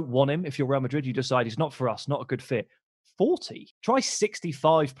if you don't want him, if you're Real Madrid, you decide he's not for us, not a good fit. 40. Try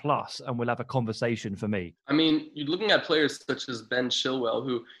 65 plus and we'll have a conversation for me. I mean, you're looking at players such as Ben Chilwell,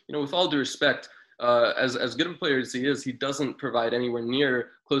 who, with all due respect, as good of a player as he is, he doesn't provide anywhere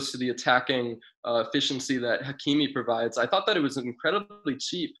near close to the attacking efficiency that Hakimi provides. I thought that it was incredibly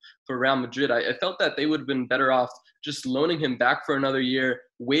cheap for Real Madrid. I felt that they would have been better off just loaning him back for another year,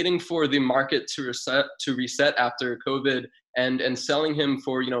 waiting for the market to reset after COVID, and selling him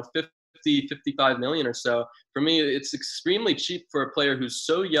for 55 million or so. For me, it's extremely cheap for a player who's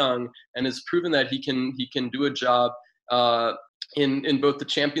so young and has proven that he can do a job in both the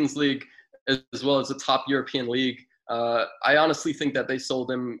Champions League as well as the top European league. I honestly think that they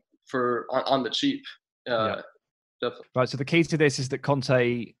sold him on the cheap. Definitely. Right. So the key to this is that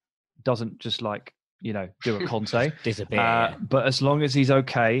Conte doesn't just do a Conte. Disappear. But as long as he's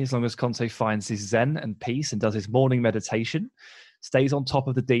okay, as long as Conte finds his zen and peace and does his morning meditation, stays on top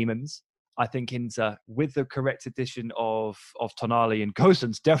of the demons, I think Inter, with the correct addition of Tonali and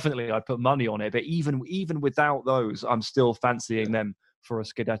Gosens, definitely I'd put money on it. But even without those, I'm still fancying them for a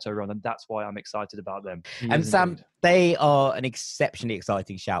Scudetto run, and that's why I'm excited about them. And Sam, they are an exceptionally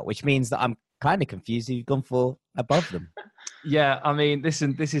exciting shout, which means that I'm kind of confused you've gone for above them. Yeah, I mean,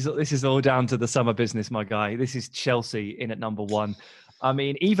 listen, this is all down to the summer business, my guy. This is Chelsea in at number one. I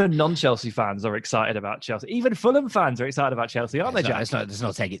mean, even non-Chelsea fans are excited about Chelsea. Even Fulham fans are excited about Chelsea, aren't they, Jack? Let's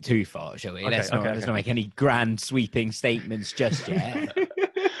not take it too far, shall we? Okay, Let's not make any grand sweeping statements just yet.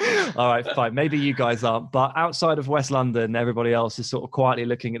 All right, fine. Maybe you guys aren't. But outside of West London, everybody else is sort of quietly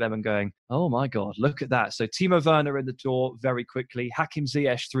looking at them and going, oh, my God, look at that. So Timo Werner in the door very quickly. Hakim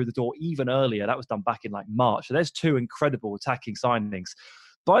Ziyech through the door even earlier. That was done back in March. So there's two incredible attacking signings.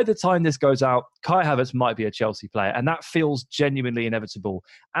 By the time this goes out, Kai Havertz might be a Chelsea player, and that feels genuinely inevitable,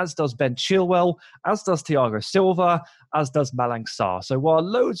 as does Ben Chilwell, as does Thiago Silva, as does Malang Sarr. So while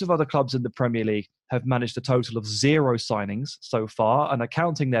loads of other clubs in the Premier League have managed a total of 0 signings so far and are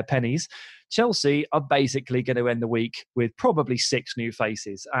counting their pennies, Chelsea are basically going to end the week with probably 6 new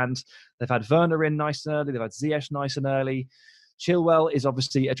faces. And they've had Werner in nice and early, they've had Ziyech nice and early. Chilwell is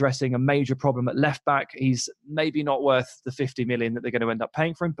obviously addressing a major problem at left back. He's maybe not worth the 50 million that they're going to end up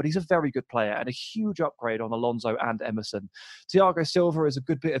paying for him, but he's a very good player and a huge upgrade on Alonso and Emerson. Thiago Silva is a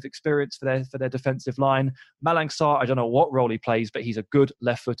good bit of experience for their defensive line. Malang Sarr, I don't know what role he plays, but he's a good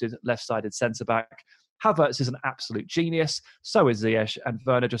left-footed, left-sided centre-back. Havertz is an absolute genius. So is Ziyech, and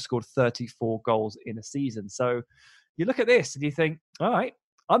Werner just scored 34 goals in a season. So you look at this and you think, all right,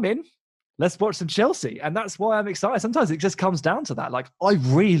 I'm in. Let's watch some Chelsea. And that's why I'm excited. Sometimes it just comes down to that. I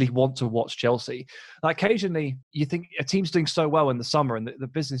really want to watch Chelsea. Occasionally, you think a team's doing so well in the summer and the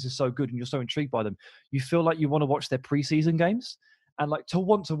business is so good and you're so intrigued by them, you feel like you want to watch their preseason games. And to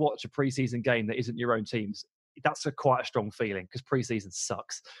want to watch a preseason game that isn't your own team's, that's quite a strong feeling because preseason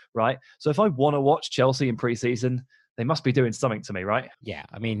sucks, right? So if I want to watch Chelsea in preseason, they must be doing something to me, right? Yeah,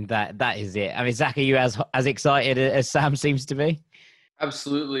 I mean, that is it. I mean, Zach, are you as excited as Sam seems to be?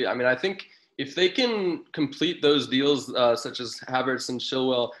 Absolutely. I mean, I think if they can complete those deals, such as Havertz and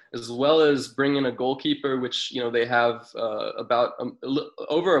Chilwell, as well as bring in a goalkeeper, which they have about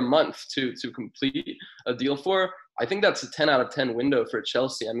over a month to complete a deal for, I think that's a 10 out of 10 window for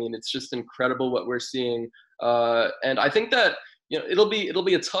Chelsea. I mean, it's just incredible what we're seeing, and I think that it'll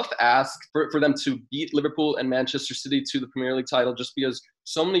be a tough ask for them to beat Liverpool and Manchester City to the Premier League title, just because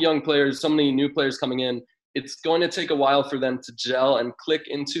so many young players, so many new players coming in. It's going to take a while for them to gel and click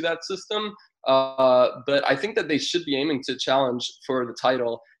into that system. But I think that they should be aiming to challenge for the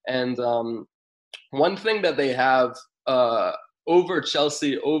title. And one thing that they have over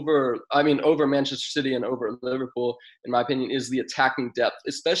Chelsea, over Manchester City and over Liverpool, in my opinion, is the attacking depth,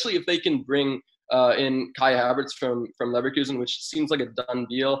 especially if they can bring in Kai Havertz from Leverkusen, which seems like a done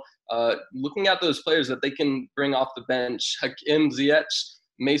deal. Looking at those players that they can bring off the bench, Hakim Ziyech,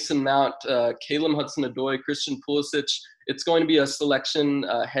 Mason Mount, Calum Hudson-Odoi, Christian Pulisic. It's going to be a selection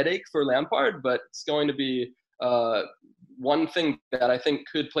headache for Lampard, but it's going to be one thing that I think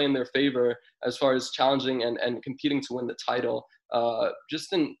could play in their favor as far as challenging and competing to win the title.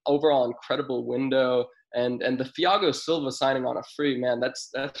 Just an overall incredible window. And the Thiago Silva signing on a free, man,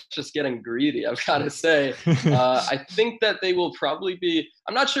 that's just getting greedy, I've got to say. I think that they will probably be –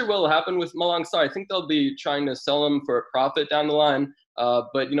 I'm not sure what will happen with Malang Sarr. I think they'll be trying to sell him for a profit down the line.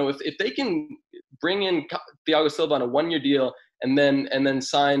 But if they can bring in Thiago Silva on a one-year deal and then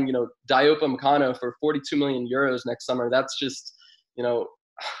sign Diop Upamecano for 42 million euros next summer, that's just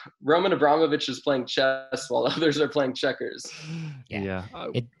Roman Abramovich is playing chess while others are playing checkers. Yeah.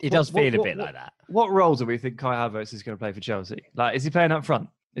 It does feel a bit like that. What role do we think Kai Havertz is going to play for Chelsea? Like, is he playing up front?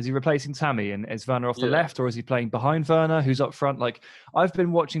 Is he replacing Tammy and is Werner off the left, or is he playing behind Werner, who's up front? Like, I've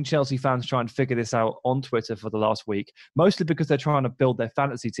been watching Chelsea fans try and figure this out on Twitter for the last week, mostly because they're trying to build their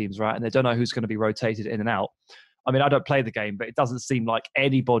fantasy teams, right? And they don't know who's going to be rotated in and out. I mean, I don't play the game, but it doesn't seem like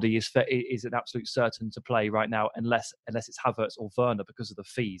anybody is an absolute certain to play right now, unless it's Havertz or Werner because of the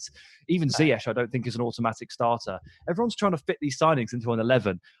fees. Even Ziyech, I don't think, is an automatic starter. Everyone's trying to fit these signings into an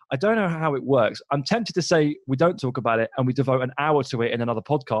 11. I don't know how it works. I'm tempted to say we don't talk about it and we devote an hour to it in another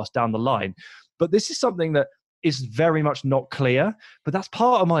podcast down the line. But this is something that is very much not clear. But that's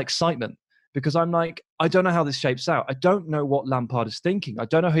part of my excitement. Because I'm like, I don't know how this shapes out. I don't know what Lampard is thinking. I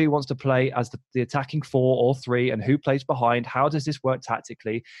don't know who he wants to play as the attacking 4 or 3 and who plays behind. How does this work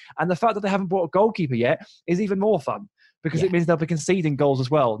tactically? And the fact that they haven't bought a goalkeeper yet is even more fun because it means they'll be conceding goals as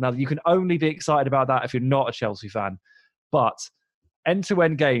well. Now, you can only be excited about that if you're not a Chelsea fan. But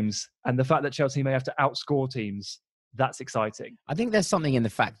end-to-end games and the fact that Chelsea may have to outscore teams, that's exciting. I think there's something in the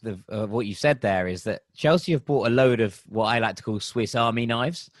fact of what you said there is that Chelsea have bought a load of what I like to call Swiss Army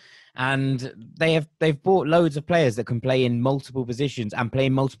knives. And they've bought loads of players that can play in multiple positions and play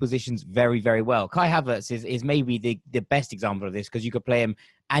in multiple positions very, very well. Kai Havertz is maybe the best example of this because you could play him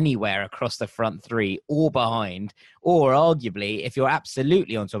anywhere across the front 3 or behind, or arguably, if you're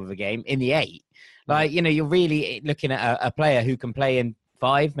absolutely on top of the game, in the 8. Like, you're really looking at a player who can play in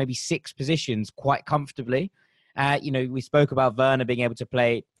 5, maybe 6 positions quite comfortably. We spoke about Werner being able to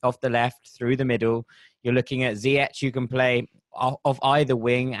play off the left, through the middle. You're looking at Ziyech, who can play off either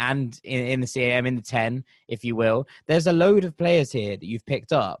wing and in the CAM, in the 10, if you will. There's a load of players here that you've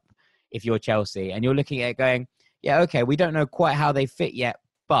picked up if you're Chelsea, and you're looking at it going, yeah, okay, we don't know quite how they fit yet,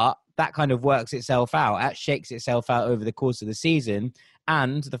 but that kind of works itself out. That shakes itself out over the course of the season.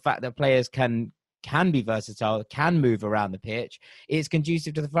 And the fact that players can be versatile, can move around the pitch, it's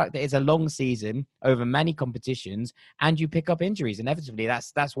conducive to the fact that it's a long season over many competitions and you pick up injuries. Inevitably,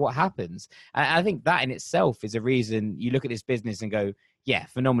 that's what happens. And I think that in itself is a reason you look at this business and go, yeah,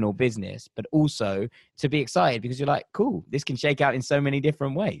 phenomenal business, but also to be excited because you're like, cool, this can shake out in so many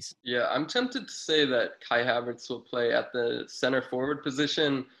different ways. Yeah, I'm tempted to say that Kai Havertz will play at the center forward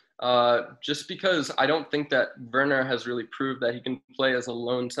position. Just because I don't think that Werner has really proved that he can play as a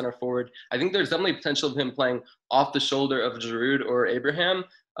lone center forward. I think there's definitely potential of him playing off the shoulder of Giroud or Abraham.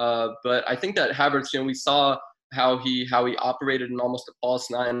 But I think that Havertz, we saw how he operated in almost a false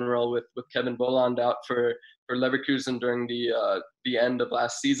 9 role with Kevin Boland out for Leverkusen during the end of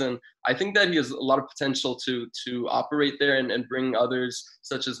last season. I think that he has a lot of potential to operate there and bring others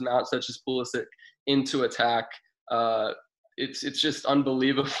such as Mount, such as Pulisic into attack. It's just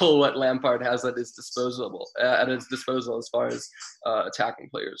unbelievable what Lampard has at his disposal as far as attacking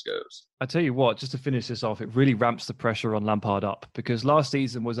players goes. I tell you what, just to finish this off, it really ramps the pressure on Lampard up because last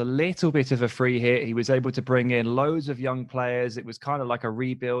season was a little bit of a free hit. He was able to bring in loads of young players. It was kind of like a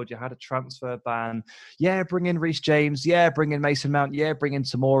rebuild. You had a transfer ban. Yeah, bring in Reece James. Yeah, bring in Mason Mount. Yeah, bring in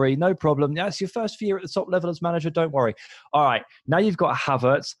Tomori. No problem. Yeah, it's your first year at the top level as manager. Don't worry. All right, now you've got a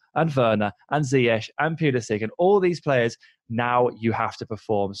Havertz, and Werner and Ziyech and Pulisic and all these players. Now you have to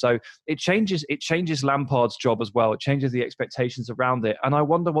perform. So it changes Lampard's job as well. It changes the expectations around it. And I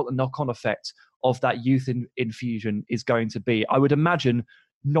wonder what the knock-on effect of that youth infusion is going to be. I would imagine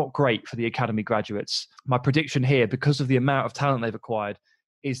not great for the academy graduates. My prediction here, because of the amount of talent they've acquired,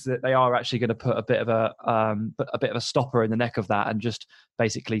 is that they are actually going to put a bit of a stopper in the neck of that and just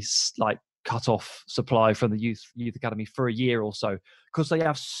basically like cut off supply from the youth academy for a year or so, because they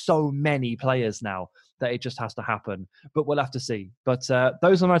have so many players now that it just has to happen. But we'll have to see. But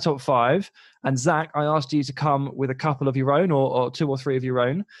those are my top 5. And Zach, I asked you to come with a couple of your own, or 2 or 3 of your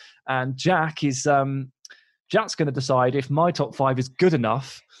own. And Jack's going to decide if my top 5 is good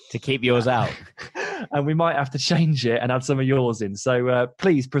enough to keep yours out. And we might have to change it and add some of yours in. So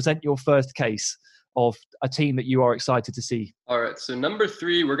please present your first case of a team that you are excited to see. All right. So number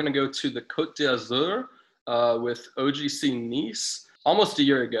 3, we're going to go to the Côte d'Azur with OGC Nice. Almost a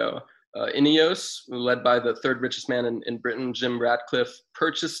year ago, Ineos, led by the third richest man in Britain, Jim Ratcliffe,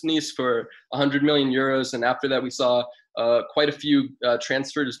 purchased Nice for 100 million euros. And after that, we saw quite a few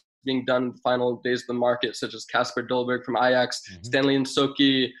transfers being done in the final days of the market, such as Kasper Dolberg from Ajax, Stanley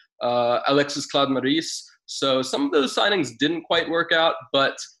Nsoki, Alexis Claude-Maurice. So some of those signings didn't quite work out,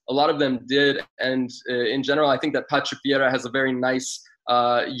 but a lot of them did. And in general, I think that Patrick Vieira has a very nice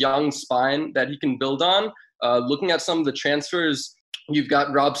young spine that he can build on. Looking at some of the transfers, you've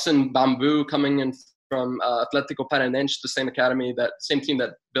got Robson Bamboo coming in from Atletico Paranaense, the same team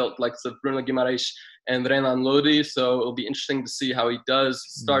that built like the Bruno Guimaraes and Renan Lodi. So it'll be interesting to see how he does.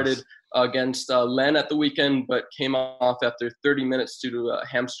 He started against Lens at the weekend, but came off after 30 minutes due to a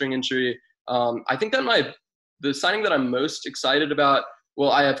hamstring injury. I think that the signing that I'm most excited about,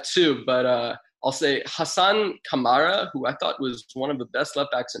 well, I have 2, but I'll say Hassan Kamara, who I thought was one of the best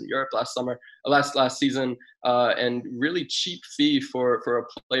left backs in Europe last season, and really cheap fee for a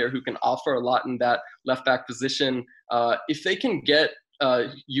player who can offer a lot in that left back position. If they can get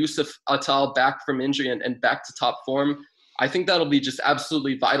Youssef Attal back from injury and back to top form, I think that'll be just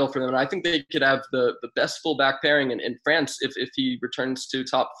absolutely vital for them. And I think they could have the best full-back pairing in France if he returns to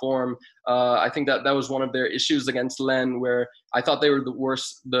top form. I think that was one of their issues against Lens, where I thought they were the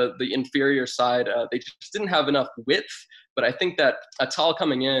worst, the inferior side. They just didn't have enough width. But I think that Attal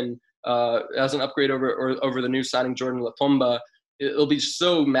coming in as an upgrade over the new signing, Jordan Lotomba, it'll be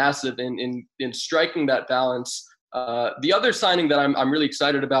so massive in striking that balance. The other signing that I'm really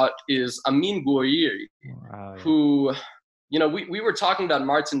excited about is Amine Gouiri, who... You know, we were talking about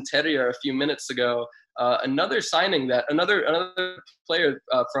Martin Terrier a few minutes ago. Another player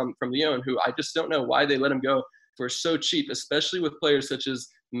from Lyon, who I just don't know why they let him go for so cheap, especially with players such as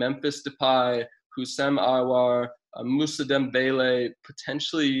Memphis Depay, Houssem Aouar, Moussa Dembele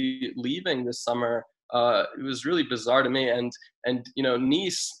potentially leaving this summer. It was really bizarre to me. And you know,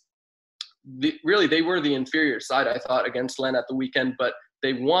 Nice, they were the inferior side, I thought, against Lens at the weekend, but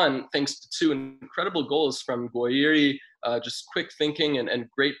they won thanks to 2 incredible goals from Gouiri. Just quick thinking and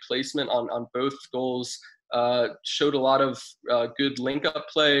great placement on both goals. Showed a lot of good link-up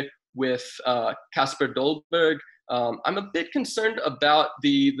play with Kasper Dolberg. I'm a bit concerned about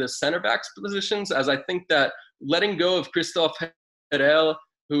the center backs positions, as I think that letting go of Christophe Herrel,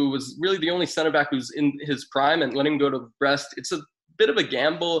 who was really the only center back who's in his prime, and letting go to Brest, it's a bit of a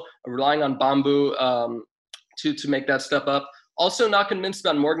gamble, relying on Bamboo to make that step up. Also not convinced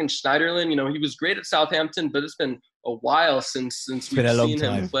about Morgan Schneiderlin. You know, he was great at Southampton, but it's been a while since we've seen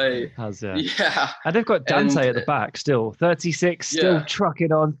him play. Yeah. And they've got Dante at the back still. 36, still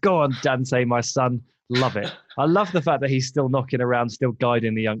trucking on. Go on, Dante, my son. Love it. I love the fact that he's still knocking around, still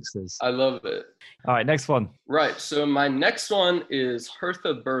guiding the youngsters. I love it. All right, next one. Right. So my next one is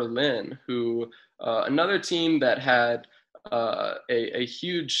Hertha Berlin, who another team that had a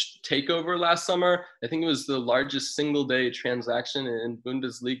huge takeover last summer. I think it was the largest single-day transaction in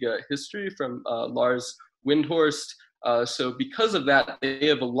Bundesliga history from Lars Windhorst. So because of that, they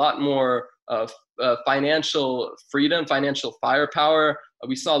have a lot more financial freedom, financial firepower.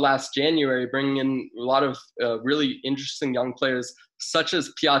 We saw last January bringing in a lot of really interesting young players, such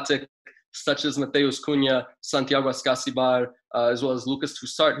as Piatek, such as Mateus Cunha, Santiago Ascasibar, as well as Lucas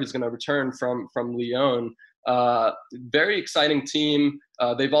Toussaint, who's going to return from Lyon. Very exciting team.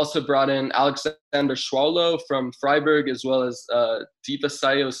 They've also brought in Alexander Schwolo from Freiburg, as well as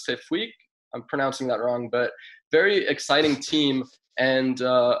Divasayo Sefuik. I'm pronouncing that wrong, but very exciting team. And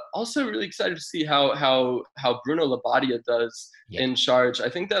also really excited to see how Bruno Labbadia does in charge. I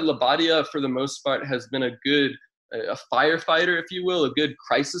think that Labbadia, for the most part, has been a firefighter, if you will, a good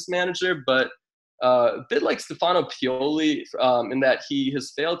crisis manager, but a bit like Stefano Pioli in that he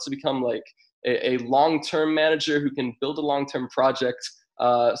has failed to become like a long-term manager who can build a long-term project.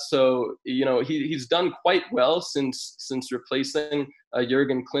 So he's done quite well since replacing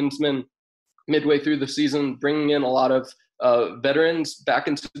Jurgen Klinsmann midway through the season, bringing in a lot of veterans back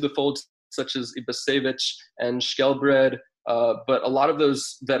into the fold, such as Ibisevic and Skjelbred. But a lot of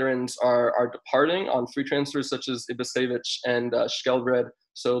those veterans are departing on free transfers, such as Ibisevic and Skjelbred.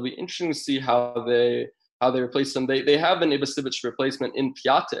 So it'll be interesting to see how they replace them. They have an Ibisevic replacement in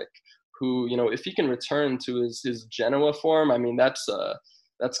Piatek, who, if he can return to his Genoa form, I mean, that's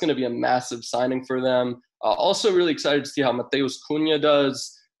going to be a massive signing for them. Also really excited to see how Mateus Cunha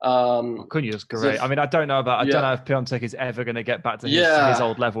does. Cunha's great. I mean, I don't know if Piontek is ever going to get back to his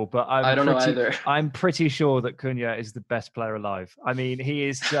old level, but I don't know either. I'm pretty sure that Cunha is the best player alive. I mean, he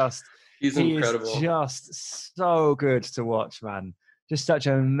is just he's incredible. Is just so good to watch, man. Just such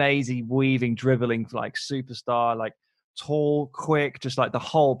an amazing weaving, dribbling, like superstar, like tall, quick, just like the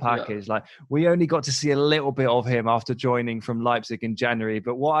whole package. Like, we only got to see a little bit of him after joining from Leipzig in January,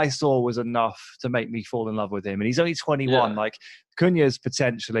 but what I saw was enough to make me fall in love with him. And he's only 21. Like, Cunha's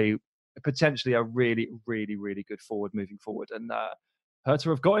potentially a really, really, really good forward moving forward. And Hertha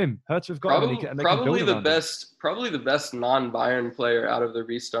have got him. Probably the best non-Bayern player out of the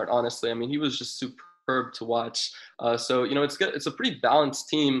restart, honestly. I mean, he was just superb to watch. So it's good. It's a pretty balanced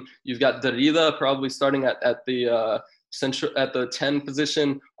team. You've got Darida probably starting at the central, at the 10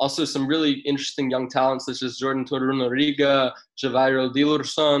 position. Also some really interesting young talents such as Jordan Torunariga, Javairo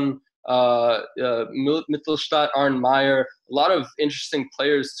Dilurson, Mittelstadt, Arne Meyer. A lot of interesting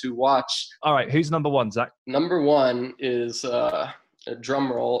players to watch. All right, who's number one, Zach? Number one is a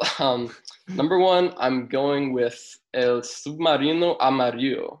drum roll. Number one, I'm going with El Submarino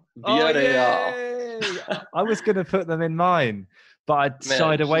Amarillo, Villarreal. I was going to put them in mine, but I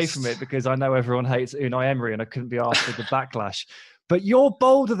shied away from it because I know everyone hates Unai Emery and I couldn't be asked with the backlash. But you're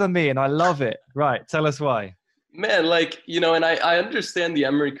bolder than me and I love it. Right, tell us why. Man, and I understand the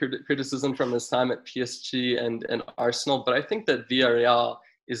Emery criticism from his time at PSG and Arsenal, but I think that Villarreal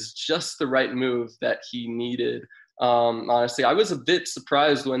is just the right move that he needed. Honestly, I was a bit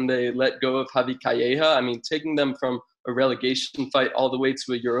surprised when they let go of Javi Calleja. I mean, taking them from a relegation fight all the way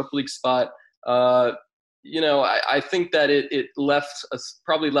to a Europa League spot. I think that it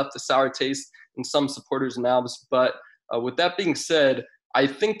probably left a sour taste in some supporters' mouths. But with that being said, I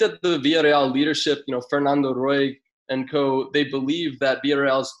think that the Villarreal leadership, Fernando Roig and co, they believe that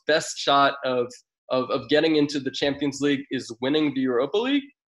Villarreal's best shot of getting into the Champions League is winning the Europa League.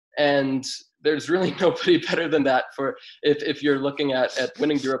 And there's really nobody better than that for if you're looking at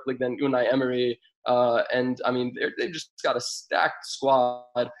winning the Europa League than Unai Emery. And I mean, they've just got a stacked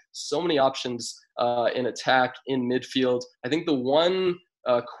squad, so many options in attack, in midfield. I think the one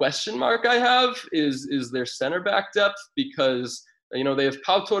question mark I have is their center back depth, because they have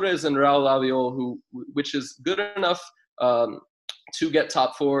Pau Torres and Raul Albiol, which is good enough to get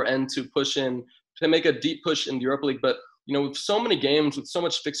top four and to make a deep push in the Europa League. But with so many games, with so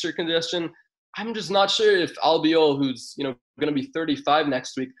much fixture congestion, I'm just not sure if Albiol, who's going to be 35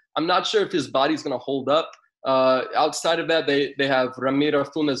 next week, I'm not sure if his body's going to hold up. Outside of that, they have Ramiro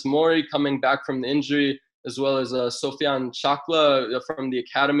Funes Mori coming back from the injury, as well as Sofian Chakla from the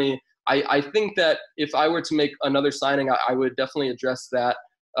academy. I think that if I were to make another signing, I would definitely address that,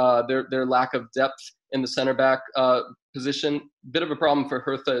 their lack of depth in the center back position. Bit of a problem for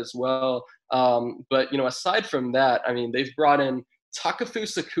Hertha as well. But aside from that, I mean, they've brought in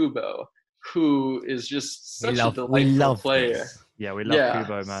Takefusa Kubo, who is just such a delightful player. This. Yeah, we love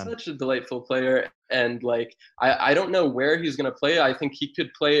Kubo, man. Such a delightful player. And I don't know where he's going to play. I think he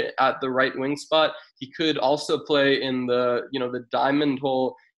could play at the right wing spot. He could also play in the diamond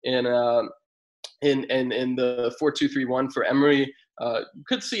hole in the 4-2-3-1 for Emery. You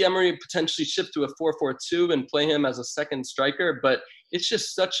could see Emery potentially shift to a 4-4-2 and play him as a second striker, but it's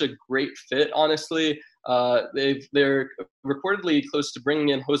just such a great fit, honestly. They're reportedly close to bringing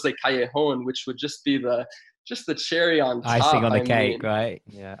in Jose Callejon, which would just be the cherry on top. Icing on the cake, right?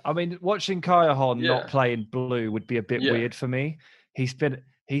 Yeah. I mean, watching Callejon not play in blue would be a bit weird for me. He's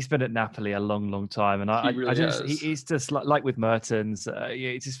been at Napoli a long, long time, and he's just like with Mertens.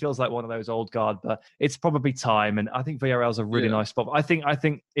 It just feels like one of those old guard, but it's probably time. And I think Villarreal's a really nice spot. I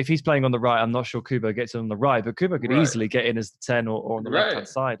think if he's playing on the right, I'm not sure Kubo gets on the right, but Kubo could easily get in as the 10 or on the left hand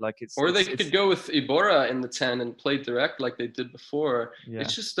side. They could go with Iborra in the 10 and play direct like they did before. Yeah.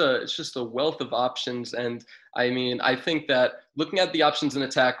 It's just a wealth of options, and I mean, I think that looking at the options in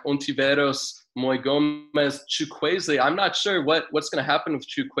attack, Ontiveros, Moy Gomez, Chukwueze, I'm not sure what's going to happen with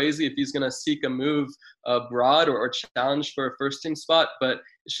Chukwueze, if he's going to seek a move abroad or challenge for a first team spot, but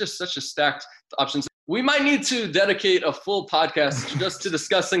it's just such a stacked options. We might need to dedicate a full podcast just to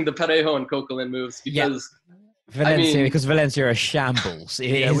discussing the Parejo and Coquelin moves, because Valencia, because Valencia are shambles.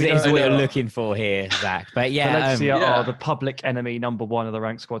 Is what you're looking for here, Zach. But Valencia are the public enemy number one of the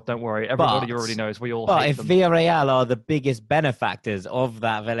rank squad. Don't worry, everybody already knows. We all hate them. But if Villarreal are the biggest benefactors of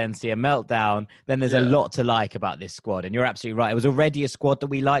that Valencia meltdown, then there's a lot to like about this squad. And you're absolutely right. It was already a squad that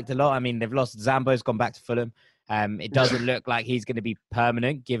we liked a lot. I mean, they've lost Zambo's gone back to Fulham. It doesn't look like he's going to be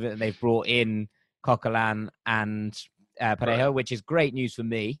permanent, given that they've brought in Coquelin and Parejo, which is great news for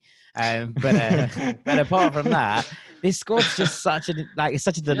me. But apart from that, this squad's just such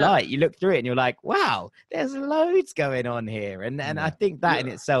a delight. You look through it and you're like, wow, there's loads going on here. And I think that in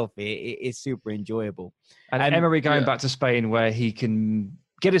itself is super enjoyable. And Emery going back to Spain, where he can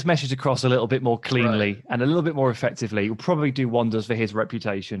get his message across a little bit more cleanly and a little bit more effectively, will probably do wonders for his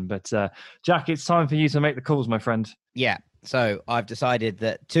reputation. But Jack, it's time for you to make the calls, my friend. Yeah. So I've decided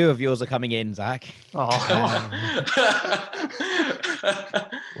that 2 of yours are coming in, Zach. We're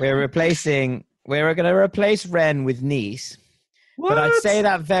going to replace Rennes with Nice. What? But I'd say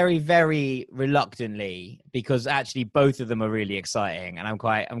that very, very reluctantly, because actually both of them are really exciting, and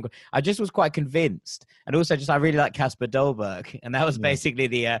I just was quite convinced, and also I really like Kasper Dolberg, and that was basically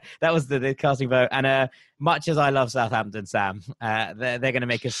the casting vote. And much as I love Southampton, Sam, they're going to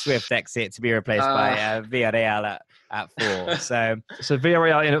make a swift exit to be replaced by Villarreal at 4. So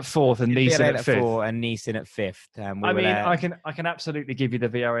Villarreal in at 4th and Nice in at 5th. 4 and Nice in at 5th. I can absolutely give you the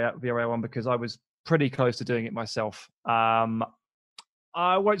Villarreal one, because I was pretty close to doing it myself.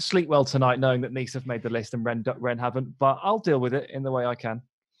 I won't sleep well tonight knowing that Nice have made the list and Rennes haven't, but I'll deal with it in the way I can.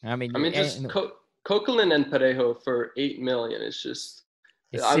 Just Coquelin and Parejo for 8 million is just.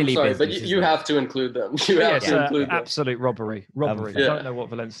 I'm sorry, but you have to include them. You have to include them. Absolute robbery. I don't know what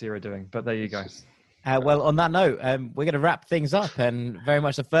Valencia are doing, but there you go. Well, on that note, we're going to wrap things up, and very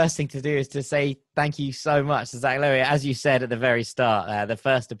much the first thing to do is to say thank you so much to Zach Lowy. As you said at the very start, the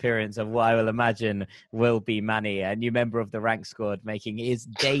first appearance of what I will imagine will be Manny, a new member of the rank squad, making his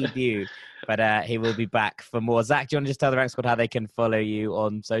debut, but he will be back for more. Zach, do you want to just tell the rank squad how they can follow you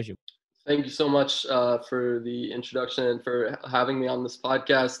on social? Thank you so much for the introduction and for having me on this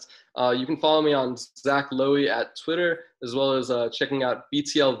podcast. You can follow me on Zach Lowy at Twitter, as well as checking out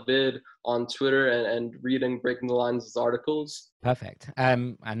BTL Vid on Twitter and reading Breaking the Lines' articles. Perfect.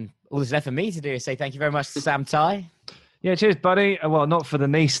 And all that's left for me to do is say thank you very much to Sam Tighe. Yeah, cheers, buddy. Well, not for the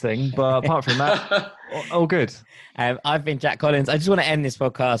Nice thing, but apart from that, all good. I've been Jack Collins. I just want to end this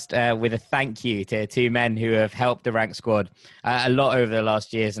podcast with a thank you to 2 men who have helped the rank squad a lot over the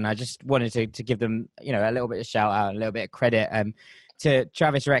last years. And I just wanted to give them, a little bit of shout out, a little bit of credit. To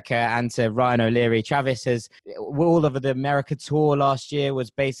Travis Recker and to Ryan O'Leary. Travis has all of the America tour last year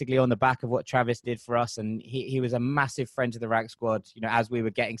was basically on the back of what Travis did for us, and he was a massive friend to the rank squad, as we were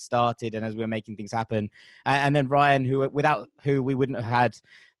getting started and as we were making things happen. And then Ryan, without who we wouldn't have had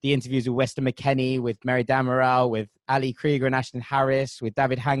the interviews with Weston McKennie, with Mary Damaral, with Ali Krieger and Ashton Harris, with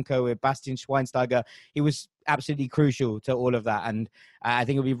David Hanko, with Bastian Schweinsteiger. He was absolutely crucial to all of that, and I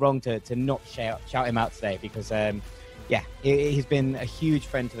think it would be wrong to not shout him out today, because he's been a huge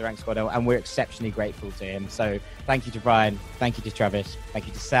friend to the rank squad, and we're exceptionally grateful to him. So thank you to Brian, thank you to Travis, thank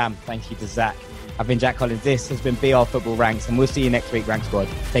you to Sam, thank you to Zach. I've been Jack Collins. This has been BR Football Ranks, and we'll see you next week, Rank Squad.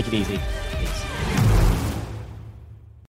 Take it easy.